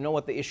about, you know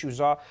what the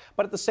issues are,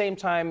 but at the same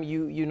time,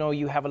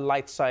 you have a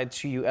light side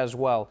to you as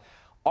well.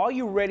 Are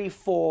you ready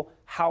for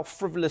how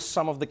frivolous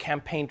some of the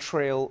campaign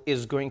trail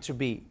is going to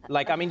be?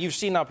 You've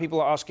seen now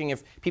people are asking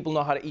if people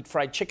know how to eat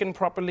fried chicken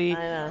properly,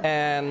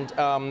 and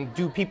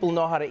do people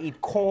know how to eat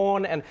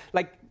corn, and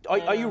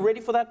are you ready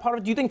for that part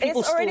of it? Do you think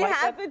people still like that? It's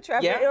already happened,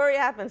 Trevor. Yeah? It already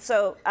happened.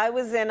 So I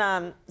was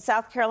in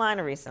South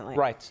Carolina recently.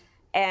 Right.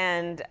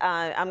 And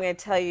I'm going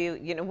to tell you,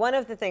 one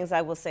of the things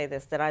I will say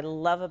this, that I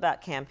love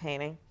about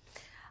campaigning,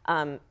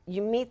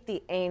 you meet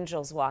the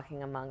angels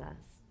walking among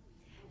us.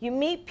 You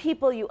meet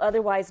people you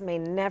otherwise may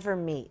never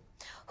meet,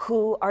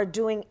 who are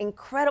doing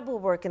incredible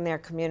work in their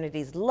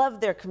communities, love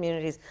their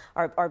communities,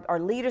 are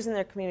leaders in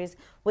their communities,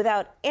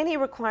 without any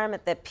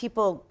requirement that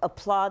people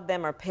applaud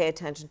them or pay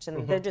attention to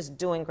them. They're just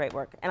doing great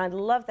work. And I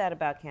love that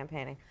about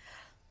campaigning.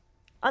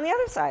 On the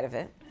other side of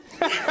it,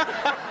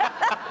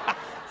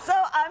 so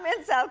I'm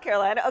in South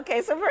Carolina.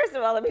 Okay, so first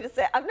of all, let me just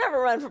say, I've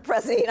never run for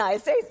president of the United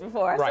States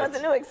before, so it's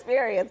a new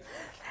experience.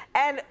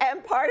 And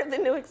part of the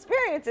new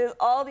experience is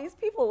all these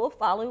people will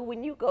follow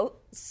when you go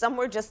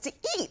somewhere just to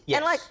eat.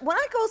 Yes. And when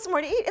I go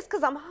somewhere to eat, it's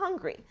because I'm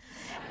hungry.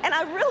 And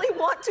I really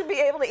want to be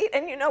able to eat.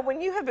 And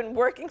when you have been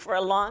working for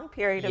a long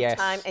period of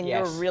time and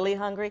you're really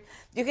hungry,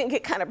 you can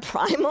get kind of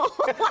primal.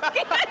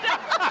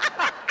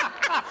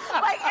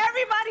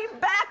 Everybody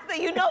back the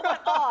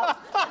off.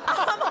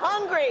 I'm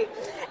hungry.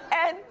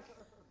 And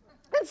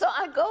so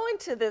I go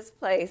into this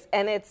place,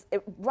 and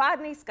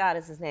Rodney Scott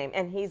is his name,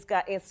 and he's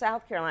got in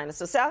South Carolina.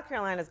 So South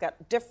Carolina's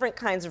got different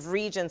kinds of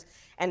regions,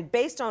 and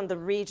based on the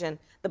region,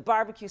 the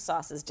barbecue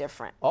sauce is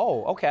different.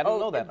 Oh, okay, I didn't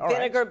know that. All right.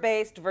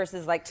 Vinegar-based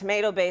versus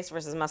tomato-based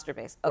versus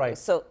mustard-based. Okay, right.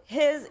 So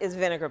his is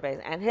vinegar-based,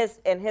 and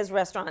his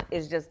restaurant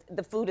is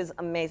the food is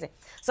amazing.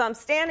 So I'm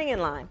standing in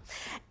line,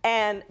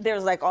 and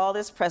there's all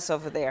this press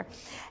over there,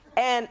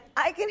 and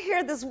I can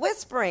hear this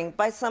whispering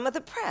by some of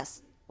the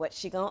press. What's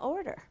she gonna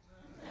order?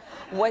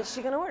 What's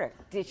she gonna order?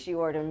 Did she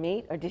order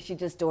meat, or did she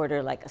just order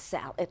a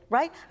salad,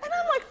 right? And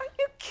I'm like, are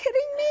you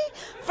kidding me?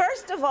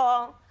 First of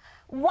all,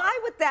 Why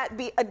would that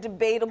be a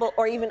debatable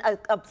or even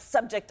a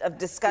subject of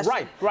discussion?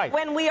 Right, right.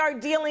 When we are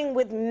dealing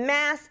with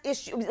massive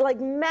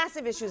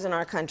issues in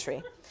our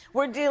country.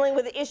 We're dealing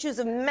with issues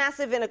of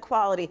massive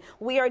inequality.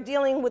 We are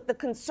dealing with the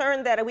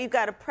concern that we've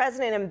got a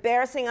president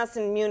embarrassing us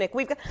in Munich.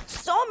 We've got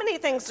so many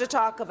things to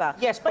talk about.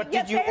 Yes, but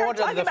did you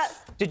order the?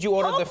 Did you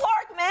order the?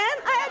 Park, man.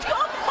 I had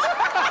Park.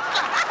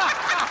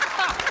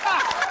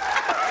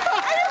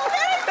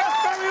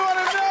 That's what we want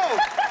to know.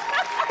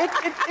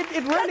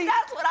 It really.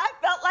 That's what I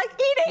felt like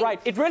eating. Right.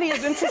 It really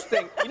is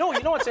interesting. You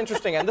know what's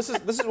interesting, and this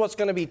is what's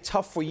going to be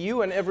tough for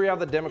you and every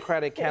other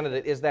Democratic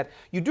candidate, is that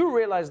you do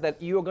realize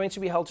that you are going to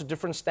be held to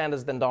different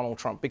standards than Donald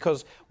Trump,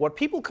 because what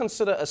people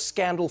consider a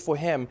scandal for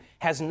him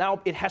has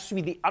to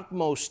be the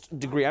utmost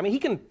degree. I mean, he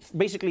can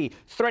basically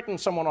threaten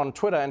someone on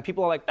Twitter, and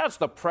people are like, "That's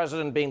the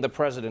president being the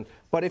president."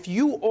 But if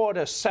you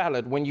order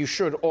salad when you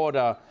should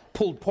order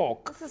pulled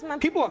pork,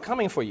 people are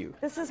coming for you.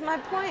 This is my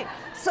point.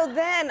 So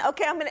then,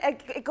 okay,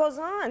 it goes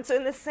on. So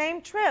in the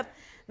same trip,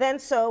 then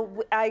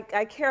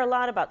I care a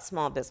lot about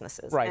small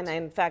businesses. Right. And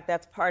in fact,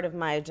 that's part of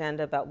my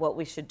agenda about what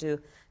we should do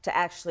to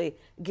actually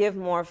give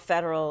more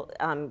federal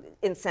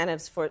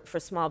incentives for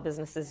small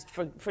businesses,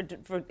 for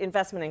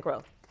investment and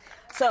growth.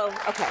 So,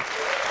 okay.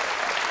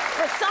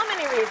 For so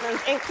many reasons,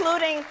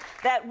 including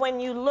that when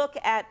you look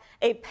at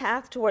a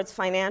path towards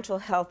financial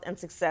health and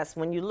success,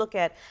 when you look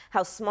at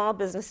how small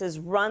businesses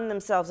run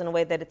themselves in a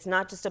way that it's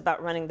not just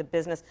about running the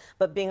business,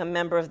 but being a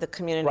member of the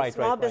community. Right,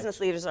 small business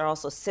leaders are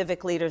also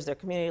civic leaders, they're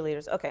community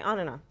leaders, okay, on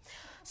and on.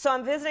 So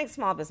I'm visiting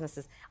small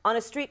businesses on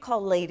a street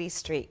called Lady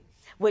Street,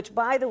 which,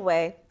 by the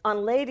way,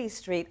 on Lady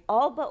Street,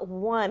 all but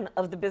one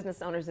of the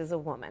business owners is a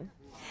woman.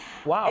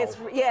 Wow.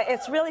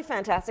 It's really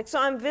fantastic. So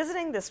I'm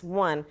visiting this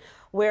one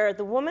where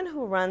the woman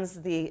who runs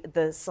the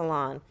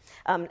salon,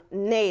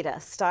 Nada,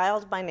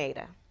 styled by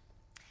Nada,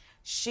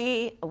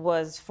 she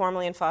was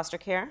formerly in foster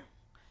care.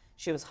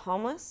 She was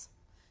homeless.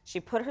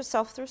 She put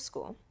herself through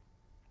school.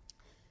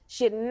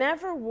 She had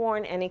never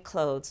worn any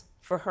clothes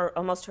for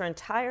almost her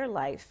entire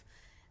life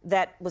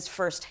that was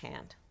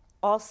firsthand,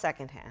 all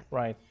secondhand.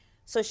 Right.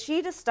 So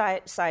she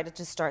decided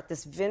to start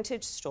this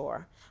vintage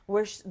store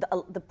where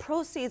the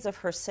proceeds of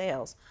her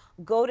sales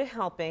go to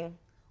helping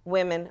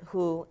women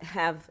who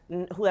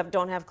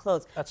don't have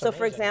clothes. That's so, amazing,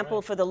 for example,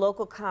 right. for the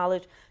local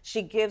college,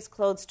 she gives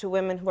clothes to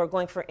women who are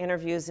going for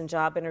interviews and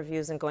job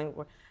interviews and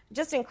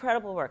just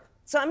incredible work.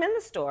 So I'm in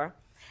the store,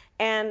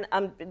 and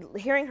I'm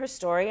hearing her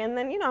story, and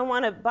then I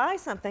want to buy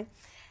something,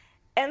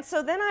 and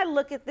so then I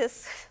look at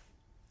this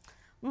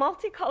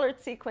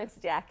multicolored sequence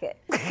jacket.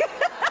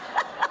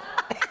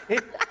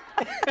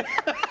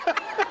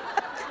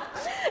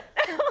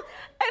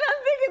 And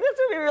I'm thinking this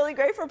would be really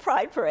great for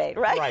Pride Parade,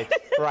 right?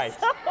 Right.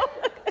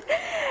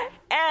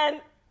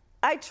 And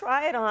I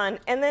try it on,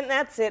 and then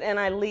that's it, and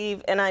I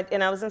leave, and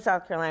I was in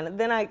South Carolina.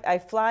 Then I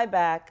fly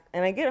back,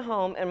 and I get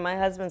home, and my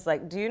husband's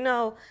like, do you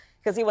know,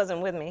 because he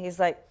wasn't with me, he's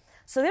like,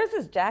 so there's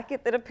this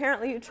jacket that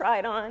apparently you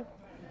tried on.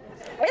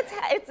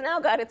 It's now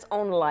got its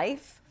own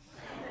life.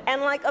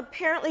 And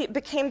apparently it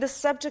became the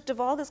subject of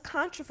all this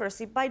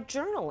controversy by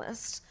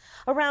journalists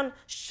around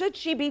should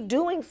she be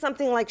doing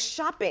something like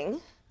shopping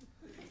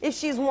if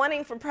she's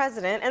running for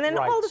president, and then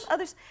all this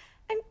other,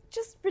 and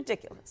just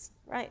ridiculous,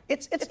 right?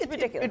 It's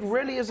ridiculous. It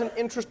really is an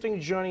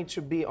interesting journey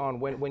to be on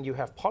when you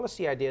have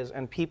policy ideas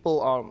and people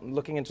are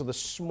looking into the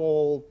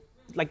small,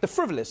 the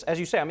frivolous, as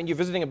you say. I mean, you're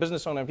visiting a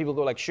business owner and people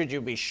go should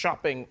you be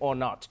shopping or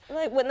not?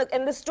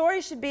 And the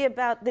story should be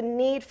about the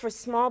need for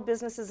small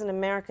businesses in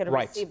America to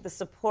receive the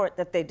support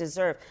that they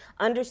deserve,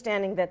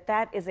 understanding that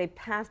that is a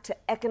path to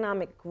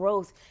economic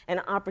growth and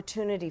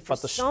opportunity for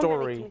so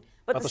many.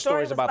 But the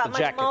story is about the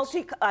jacket.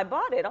 I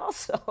bought it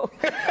also.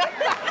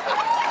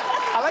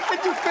 I like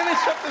that you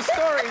finished up the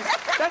stories.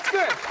 That's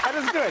good. That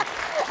is good.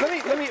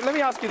 Let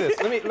me ask you this.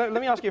 Let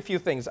me ask you a few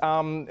things.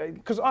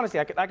 Because honestly,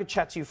 I could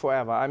chat to you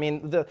forever. I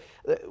mean,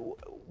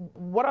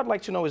 what I'd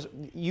like to know is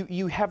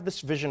you have this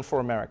vision for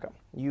America.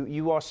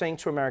 You are saying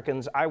to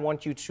Americans, I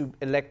want you to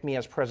elect me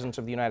as president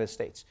of the United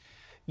States.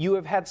 You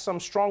have had some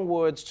strong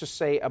words to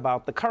say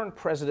about the current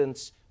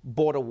president's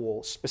border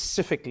wall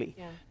specifically.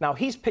 Yeah. Now,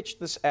 he's pitched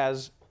this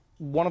as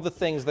one of the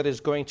things that is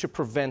going to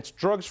prevent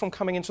drugs from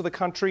coming into the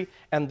country,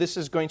 and this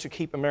is going to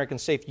keep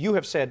Americans safe. You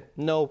have said,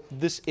 no,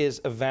 this is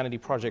a vanity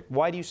project.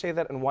 Why do you say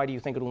that, and why do you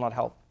think it will not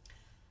help?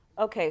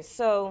 Okay,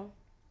 so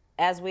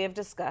as we have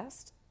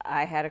discussed,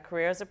 I had a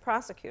career as a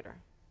prosecutor.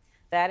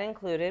 That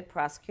included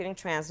prosecuting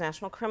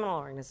transnational criminal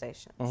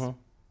organizations. Mm-hmm.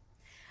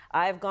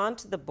 I have gone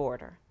to the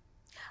border.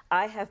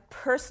 I have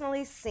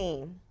personally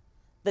seen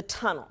the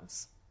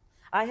tunnels.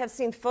 I have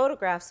seen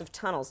photographs of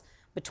tunnels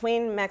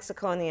between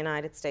Mexico and the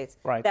United States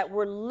that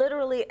were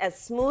literally as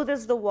smooth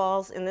as the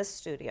walls in this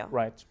studio.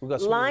 Right. We've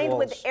got lined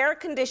with air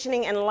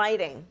conditioning and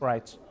lighting.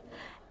 Right.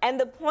 And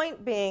the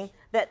point being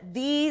that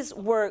these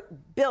were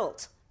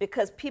built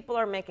because people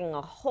are making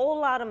a whole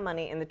lot of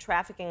money in the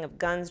trafficking of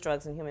guns,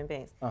 drugs, and human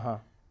beings. Uh-huh.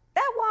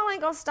 That wall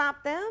ain't gonna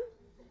stop them.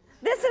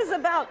 This is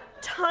about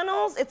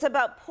tunnels. It's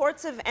about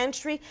ports of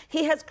entry.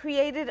 He has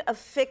created a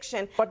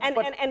fiction.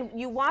 And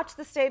you watch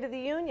the State of the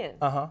Union.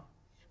 Uh-huh.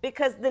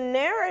 because the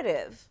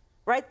narrative,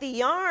 right, the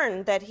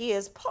yarn that he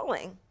is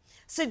pulling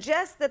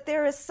suggests that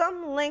there is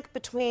some link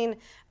between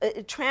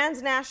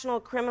transnational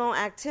criminal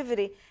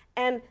activity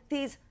and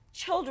these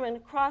children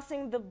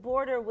crossing the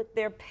border with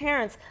their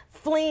parents,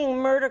 fleeing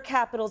murder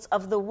capitals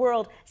of the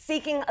world,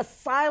 seeking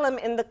asylum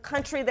in the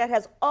country that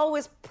has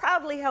always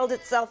proudly held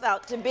itself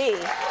out to be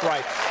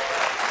right.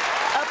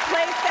 a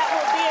place that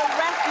will be a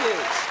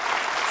refuge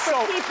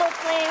for people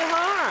fleeing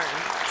harm.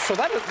 So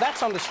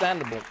that's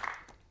understandable.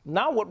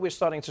 Now what we're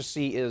starting to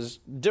see is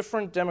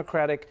different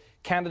Democratic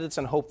candidates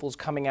and hopefuls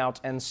coming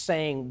out and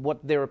saying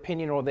what their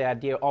opinion or their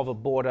idea of a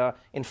border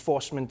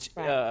enforcement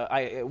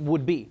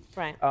would be.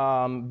 Right.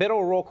 Beto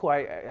O'Rourke, who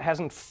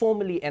hasn't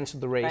formally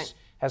entered the race,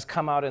 has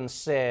come out and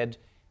said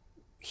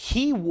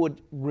he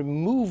would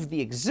remove the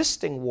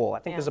existing wall. I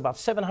think there's about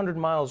 700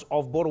 miles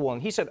of border wall.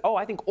 And he said,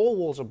 I think all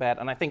walls are bad,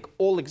 and I think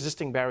all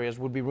existing barriers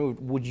would be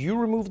removed. Would you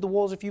remove the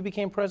walls if you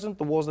became president,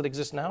 the walls that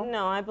exist now?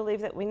 No, I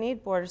believe that we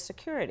need border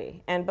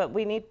security, but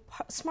we need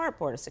smart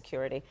border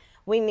security.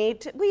 We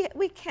need to,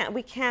 we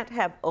can't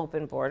have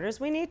open borders.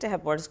 We need to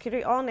have border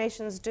security. All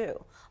nations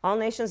do. All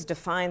nations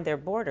define their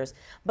borders.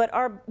 But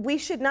we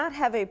should not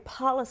have a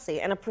policy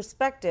and a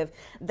perspective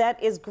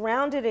that is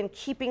grounded in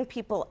keeping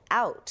people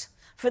out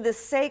for the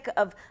sake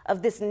of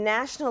this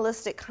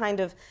nationalistic kind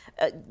of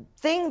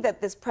thing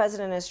that this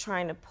president is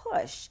trying to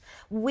push.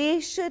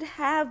 We should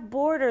have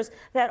borders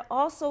that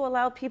also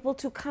allow people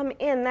to come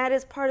in. That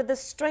is part of the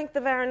strength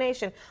of our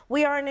nation.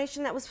 We are a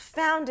nation that was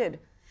founded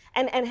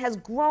and has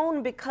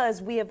grown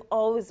because we have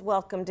always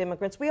welcomed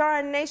immigrants. We are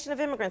a nation of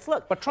immigrants.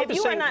 Look, if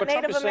you are not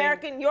Native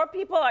American, your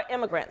people are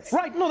immigrants.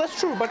 Right, no, that's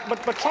true, but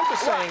Trump is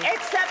saying...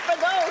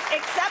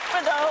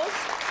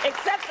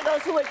 Except for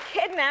those who were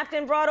kidnapped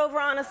and brought over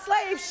on a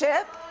slave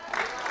ship.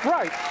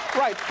 Right,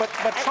 but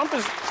Trump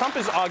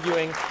is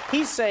arguing,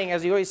 he's saying,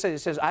 as he always says, he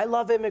says, I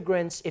love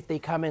immigrants if they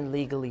come in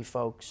legally,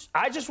 folks.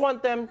 I just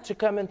want them to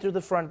come in through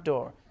the front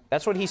door.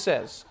 That's what he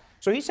says.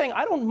 So he's saying,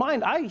 I don't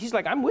mind. He's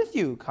like, I'm with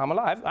you,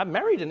 Kamala. I've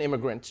married an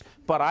immigrant,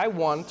 but I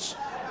want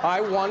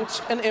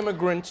an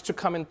immigrant to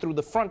come in through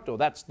the front door.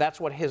 That's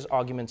what his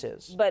argument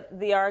is. But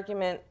the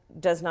argument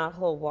does not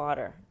hold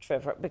water,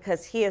 Trevor,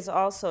 because he has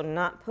also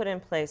not put in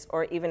place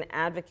or even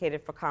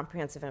advocated for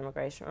comprehensive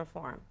immigration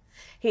reform.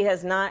 He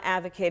has not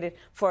advocated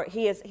for,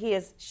 he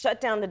has shut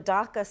down the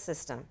DACA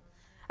system.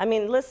 I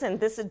mean, listen,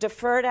 this is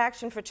deferred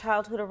action for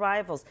childhood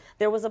arrivals.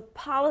 There was a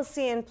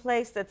policy in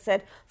place that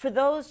said for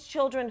those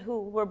children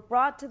who were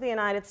brought to the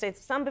United States,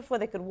 some before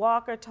they could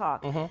walk or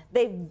talk,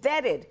 they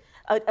vetted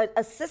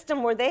a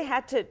system where they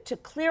had to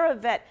clear a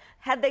vet.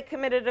 Had they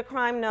committed a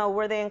crime? No.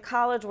 Were they in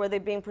college? Were they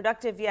being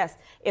productive? Yes.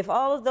 If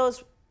all of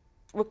those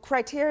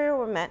criteria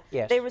were met,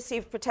 they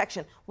received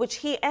protection, which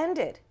he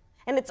ended.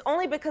 And it's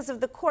only because of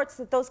the courts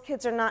that those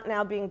kids are not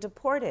now being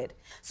deported.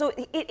 So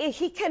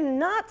he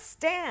cannot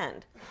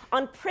stand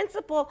on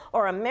principle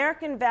or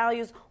American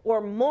values or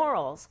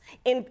morals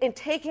in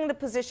taking the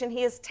position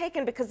he has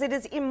taken, because it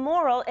is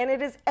immoral and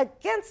it is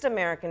against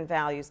American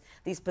values,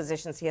 these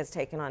positions he has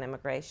taken on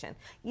immigration.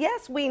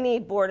 Yes, we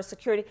need border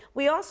security.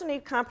 We also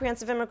need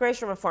comprehensive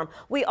immigration reform.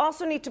 We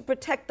also need to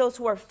protect those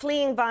who are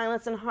fleeing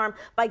violence and harm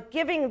by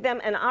giving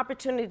them an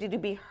opportunity to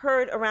be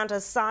heard around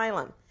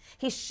asylum.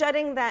 He's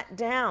shutting that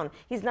down.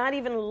 He's not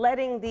even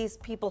letting these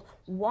people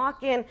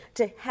walk in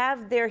to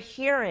have their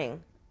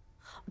hearing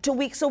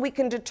so we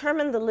can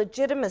determine the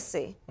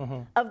legitimacy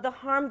of the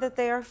harm that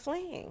they are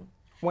fleeing.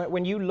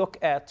 When you look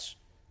at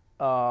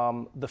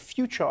the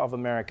future of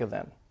America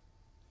then,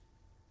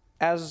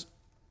 as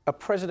a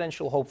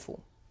presidential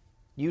hopeful,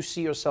 you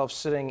see yourself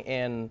sitting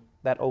in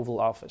that Oval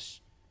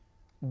Office.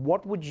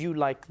 What would you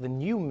like the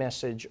new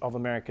message of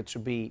America to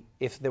be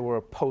if there were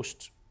a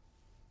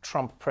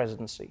post-Trump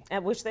presidency?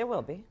 At which there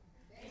will be.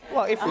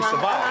 Well, if we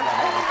survive.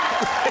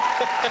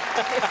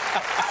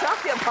 It's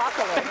not the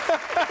apocalypse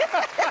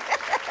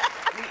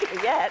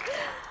yet.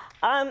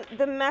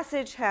 The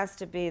message has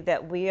to be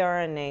that we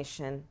are a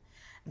nation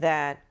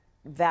that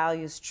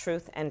values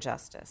truth and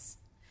justice.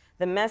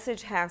 The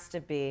message has to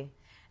be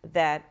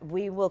that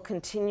we will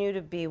continue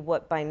to be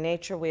what by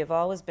nature we have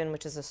always been,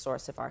 which is a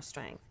source of our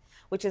strength,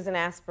 which is an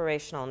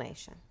aspirational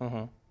nation.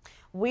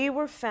 We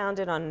were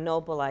founded on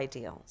noble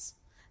ideals.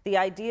 The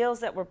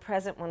ideals that were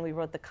present when we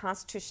wrote the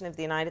Constitution of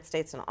the United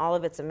States and all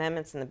of its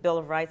amendments and the Bill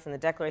of Rights and the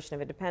Declaration of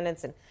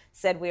Independence and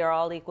said we are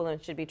all equal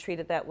and should be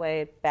treated that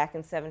way back in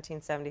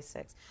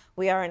 1776.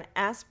 We are an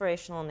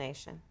aspirational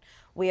nation.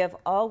 We have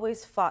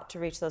always fought to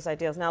reach those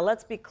ideals. Now,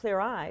 let's be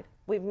clear-eyed.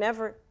 We've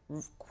never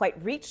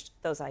quite reached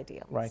those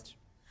ideals. Right.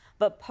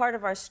 But part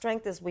of our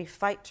strength is we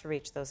fight to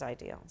reach those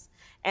ideals.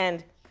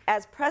 And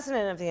as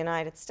President of the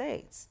United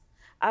States,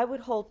 I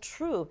would hold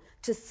true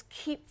to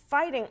keep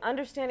fighting,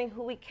 understanding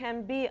who we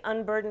can be,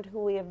 unburdened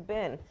who we have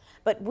been.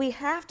 But we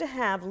have to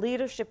have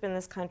leadership in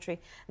this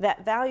country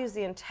that values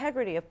the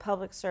integrity of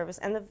public service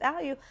and the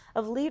value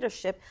of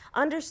leadership,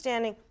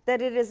 understanding that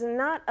it is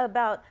not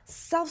about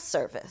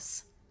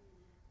self-service.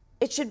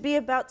 It should be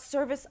about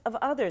service of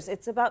others.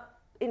 It's about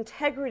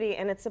integrity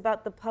and it's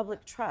about the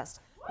public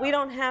trust. We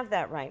don't have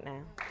that right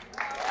now.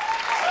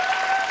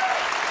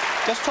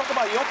 Let's talk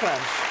about your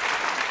plans.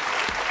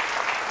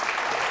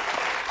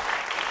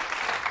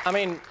 I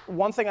mean,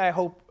 one thing I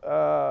hope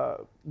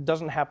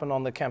doesn't happen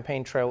on the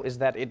campaign trail is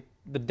that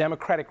the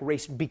Democratic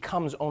race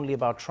becomes only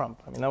about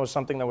Trump. I mean, that was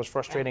something that was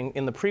frustrating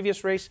in the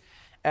previous race.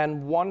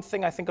 And one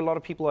thing I think a lot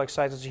of people are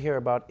excited to hear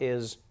about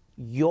is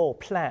your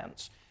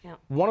plans. Yeah.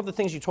 One of the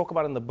things you talk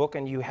about in the book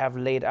and you have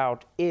laid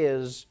out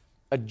is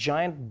a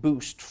giant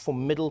boost for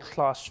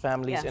middle-class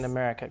families in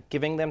America,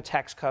 giving them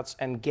tax cuts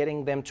and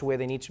getting them to where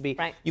they need to be.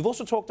 Right. You've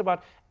also talked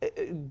about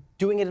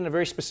doing it in a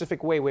very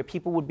specific way where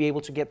people would be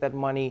able to get that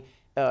money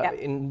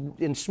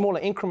in smaller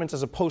increments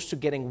as opposed to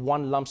getting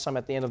one lump sum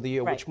at the end of the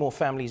year, which more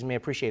families may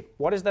appreciate.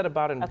 What is that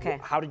about and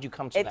how did you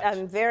come to that?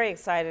 I'm very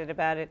excited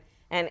about it.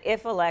 And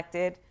if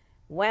elected,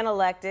 when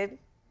elected,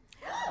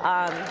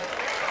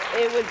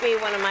 it would be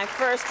one of my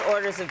first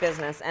orders of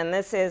business. And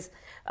this is,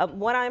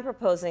 what I'm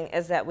proposing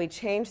is that we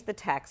change the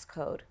tax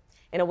code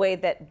in a way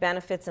that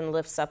benefits and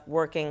lifts up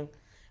working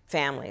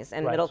families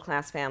and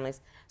middle-class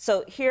families.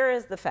 So here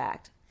is the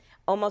fact.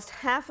 Almost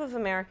half of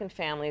American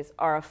families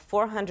are a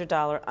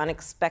 $400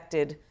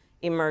 unexpected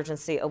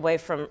emergency away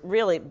from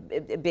really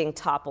being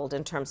toppled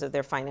in terms of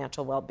their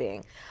financial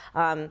well-being.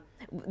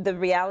 The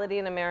reality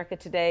in America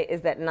today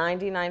is that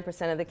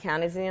 99% of the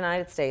counties in the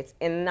United States,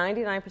 in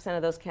 99%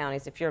 of those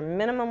counties, if you're a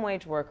minimum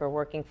wage worker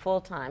working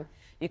full-time,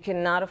 you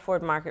cannot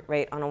afford market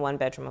rate on a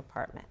one-bedroom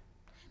apartment.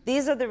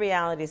 These are the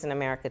realities in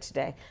America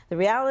today. The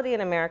reality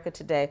in America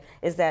today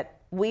is that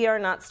we are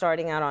not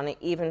starting out on an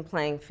even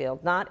playing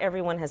field. Not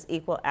everyone has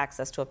equal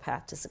access to a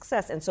path to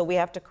success, and so we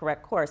have to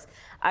correct course.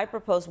 I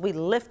propose we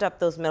lift up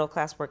those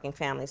middle-class working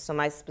families. So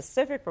my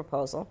specific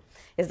proposal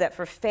is that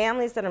for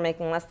families that are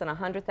making less than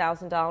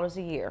 $100,000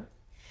 a year,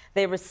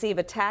 they receive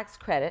a tax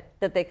credit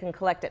that they can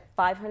collect at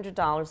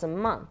 $500 a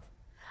month.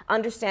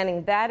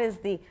 Understanding that is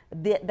the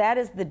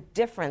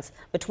difference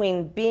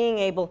between being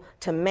able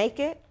to make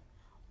it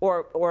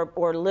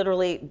or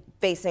literally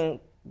facing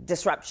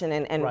disruption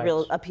and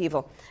real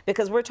upheaval.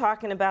 Because we're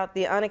talking about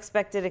the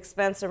unexpected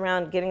expense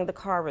around getting the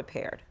car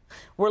repaired.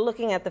 We're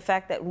looking at the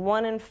fact that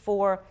 1 in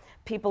 4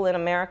 people in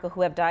America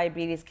who have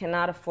diabetes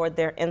cannot afford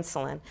their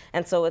insulin.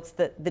 And so it's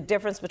the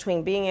difference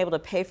between being able to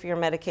pay for your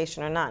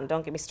medication or not. And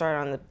don't get me started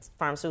on the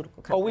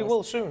pharmaceutical companies. Oh, we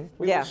will soon.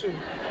 We will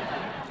soon.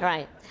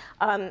 Right.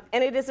 And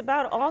it is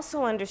about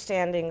also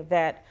understanding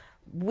that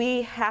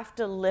we have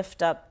to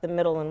lift up the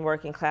middle and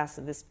working class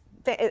of this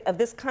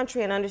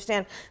country and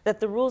understand that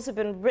the rules have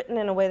been written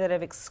in a way that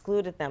have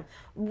excluded them.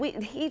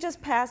 He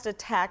just passed a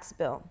tax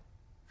bill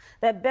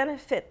that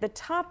benefit the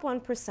top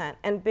 1%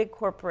 and big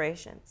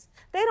corporations.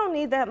 They don't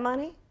need that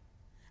money.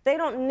 They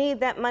don't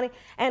need that money.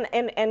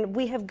 And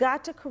we have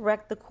got to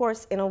correct the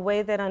course in a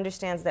way that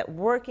understands that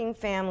working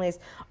families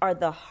are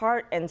the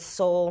heart and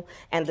soul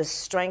and the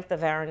strength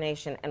of our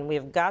nation. And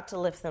we've got to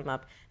lift them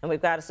up and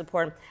we've got to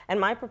support them. And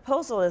my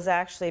proposal is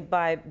actually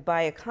by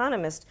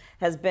economists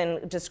has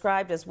been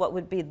described as what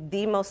would be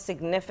the most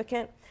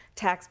significant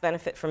tax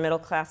benefit for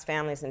middle-class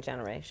families and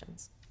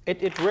generations.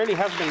 It really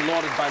has been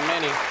lauded by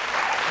many.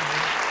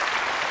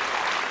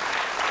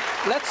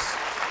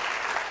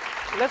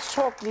 Let's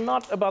talk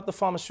not about the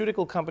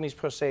pharmaceutical companies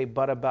per se,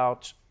 but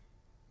about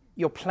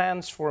your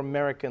plans for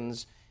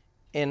Americans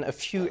in a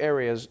few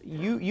areas.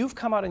 You've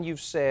come out and you've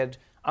said,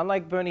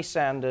 unlike Bernie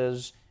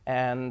Sanders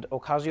and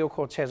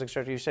Ocasio-Cortez,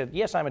 etc., you said,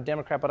 yes, I'm a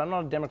Democrat, but I'm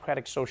not a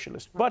democratic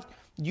socialist. But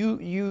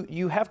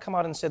you have come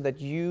out and said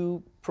that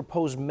you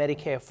propose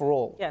Medicare for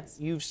all. Yes.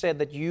 You've said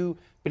that you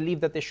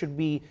believe that there should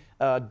be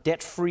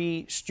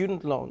debt-free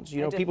student loans.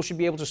 You know, people should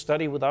be able to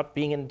study without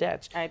being in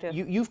debt. I do.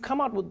 You've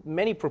come out with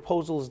many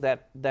proposals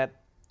that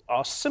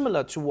are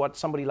similar to what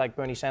somebody like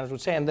Bernie Sanders would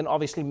say, and then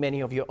obviously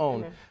many of your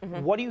own.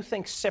 What do you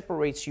think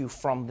separates you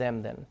from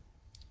them then?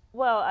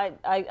 Well,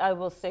 I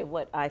will say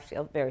what I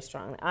feel very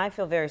strongly. I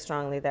feel very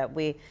strongly that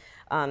we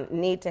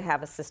need to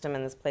have a system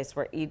in this place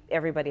where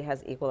everybody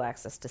has equal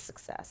access to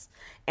success.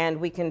 And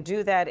we can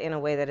do that in a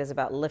way that is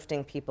about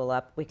lifting people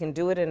up. We can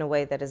do it in a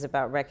way that is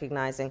about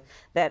recognizing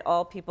that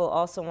all people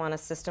also want a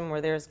system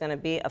where there's going to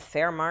be a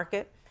fair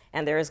market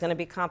and there is going to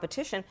be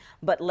competition,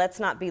 but let's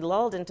not be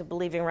lulled into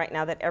believing right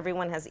now that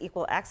everyone has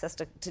equal access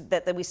to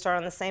that we start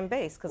on the same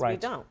base, because we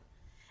don't.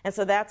 And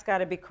so that's got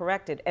to be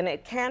corrected, and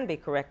it can be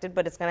corrected,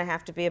 but it's going to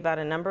have to be about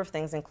a number of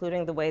things,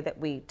 including the way that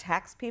we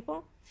tax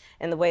people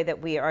and the way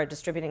that we are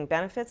distributing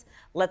benefits.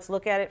 Let's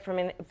look at it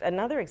from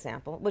another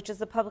example, which is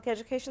the public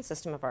education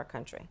system of our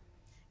country.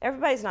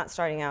 Everybody's not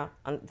starting out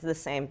on the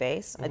same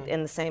base,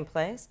 in the same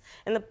place.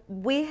 And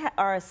we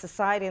are a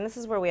society, and this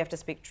is where we have to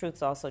speak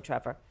truths also,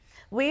 Trevor.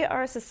 We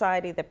are a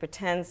society that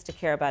pretends to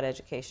care about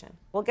education.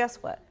 Well, guess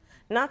what?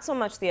 Not so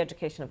much the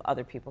education of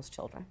other people's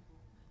children.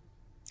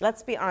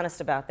 Let's be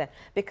honest about that.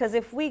 Because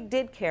if we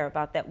did care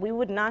about that, we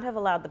would not have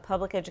allowed the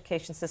public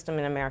education system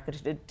in America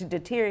to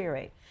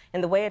deteriorate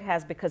in the way it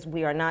has, because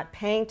we are not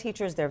paying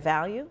teachers their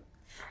value.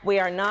 We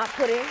are not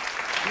putting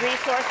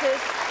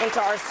resources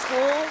into our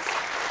schools.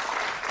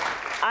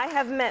 I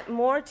have met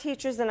more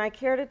teachers than I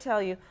care to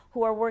tell you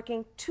who are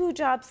working 2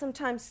 jobs,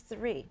 sometimes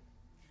 3.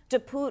 to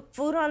put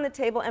food on the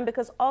table, and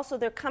because also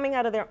they're coming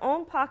out of their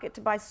own pocket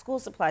to buy school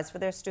supplies for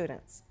their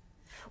students.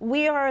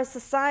 We are a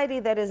society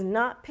that is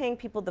not paying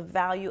people the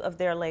value of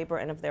their labor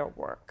and of their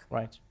work.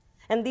 Right.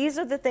 And these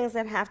are the things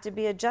that have to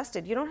be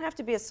adjusted. You don't have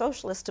to be a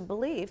socialist to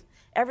believe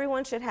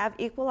everyone should have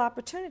equal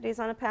opportunities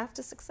on a path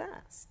to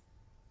success.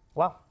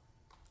 Wow.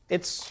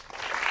 It's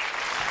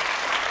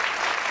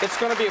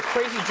going to be a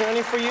crazy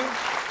journey for you.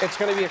 It's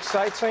going to be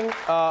exciting.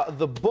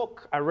 The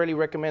book I really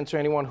recommend to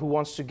anyone who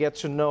wants to get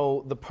to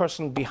know the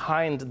person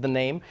behind the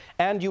name.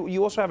 And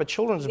you also have a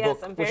children's book,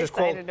 which is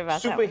called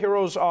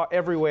Superheroes Are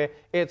Everywhere.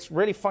 It's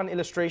really fun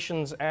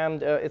illustrations,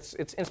 and it's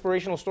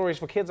inspirational stories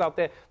for kids out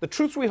there. The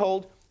Truths We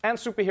Hold and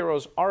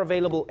Superheroes are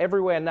available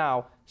everywhere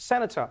now.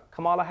 Senator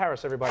Kamala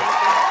Harris, everybody.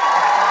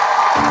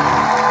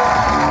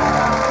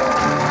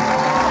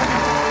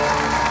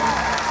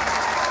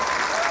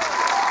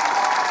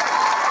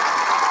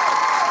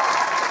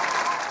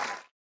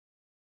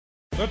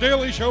 The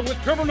Daily Show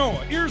with Trevor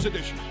Noah, Ears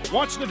Edition.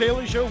 Watch The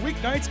Daily Show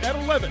weeknights at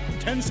 11,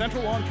 10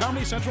 Central on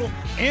Comedy Central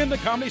and the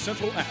Comedy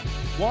Central app.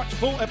 Watch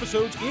full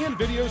episodes and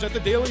videos at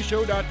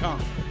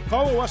thedailyshow.com.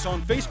 Follow us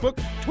on Facebook,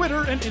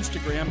 Twitter, and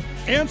Instagram,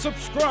 and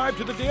subscribe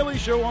to The Daily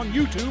Show on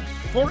YouTube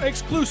for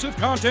exclusive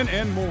content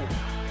and more.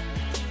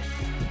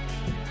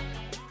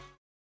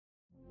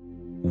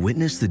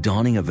 Witness the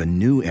dawning of a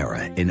new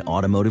era in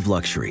automotive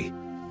luxury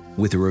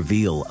with a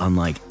reveal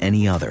unlike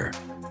any other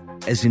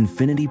as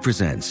Infiniti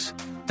presents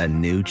a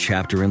new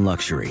chapter in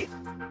luxury,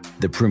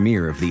 the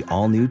premiere of the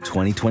all-new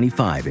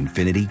 2025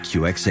 Infiniti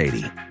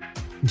QX80.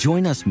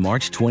 Join us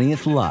March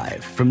 20th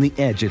live from the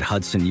Edge at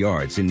Hudson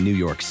Yards in New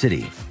York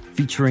City,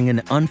 featuring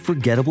an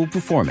unforgettable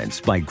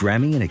performance by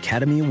Grammy and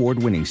Academy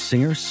Award-winning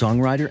singer,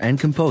 songwriter, and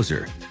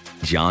composer,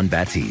 Jon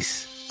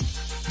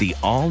Batiste. The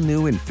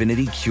all-new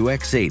Infiniti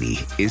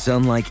QX80 is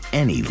unlike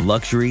any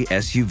luxury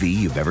SUV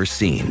you've ever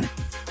seen.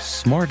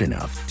 Smart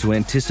enough to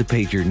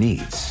anticipate your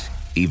needs,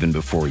 even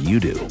before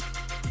you do.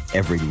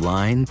 Every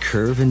line,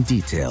 curve, and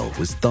detail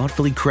was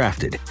thoughtfully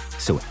crafted,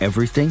 so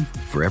everything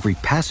for every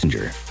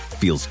passenger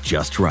feels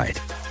just right.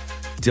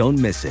 Don't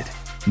miss it.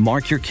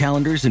 Mark your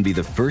calendars and be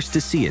the first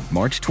to see it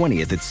March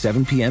 20th at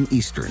 7 p.m.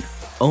 Eastern,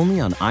 only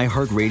on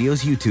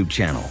iHeartRadio's YouTube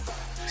channel.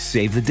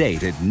 Save the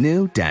date at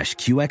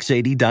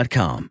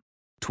new-QX80.com.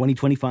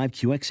 2025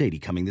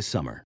 QX80 coming this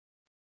summer.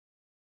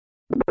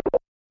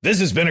 This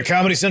has been a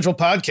Comedy Central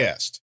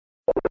podcast.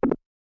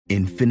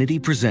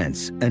 Infiniti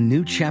presents a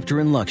new chapter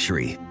in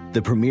luxury,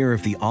 the premiere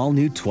of the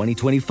all-new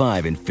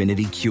 2025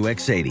 Infiniti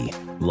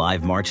QX80,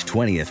 live March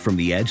 20th from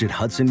the Edge at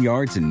Hudson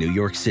Yards in New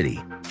York City,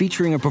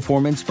 featuring a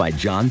performance by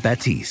Jon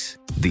Batiste.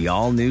 The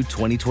all-new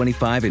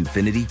 2025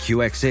 Infiniti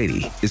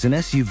QX80 is an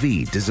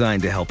SUV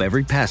designed to help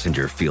every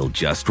passenger feel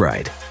just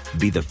right.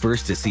 Be the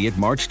first to see it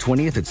March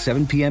 20th at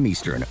 7 p.m.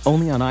 Eastern,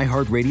 only on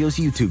iHeartRadio's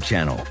YouTube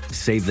channel.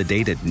 Save the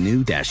date at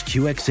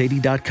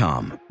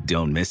new-QX80.com.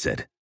 Don't miss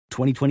it.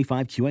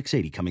 2025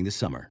 QX80 coming this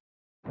summer.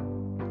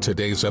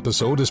 Today's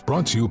episode is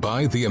brought to you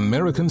by the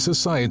American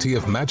Society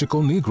of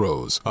Magical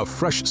Negroes, a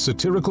fresh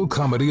satirical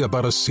comedy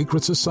about a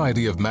secret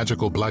society of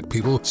magical black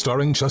people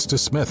starring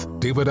Justice Smith,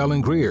 David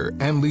Allen Greer,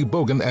 Ann Lee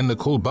Bogan, and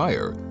Nicole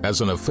Byer.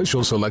 As an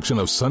official selection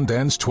of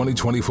Sundance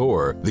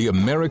 2024, the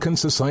American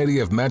Society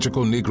of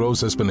Magical Negroes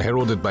has been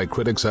heralded by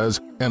critics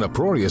as an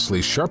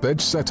uproariously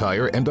sharp-edged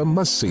satire and a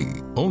must-see.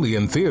 Only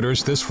in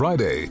theaters this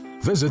Friday.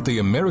 Visit the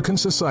American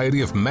Society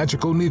of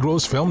Magical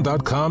Negroes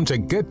film.com to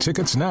get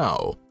tickets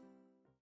now.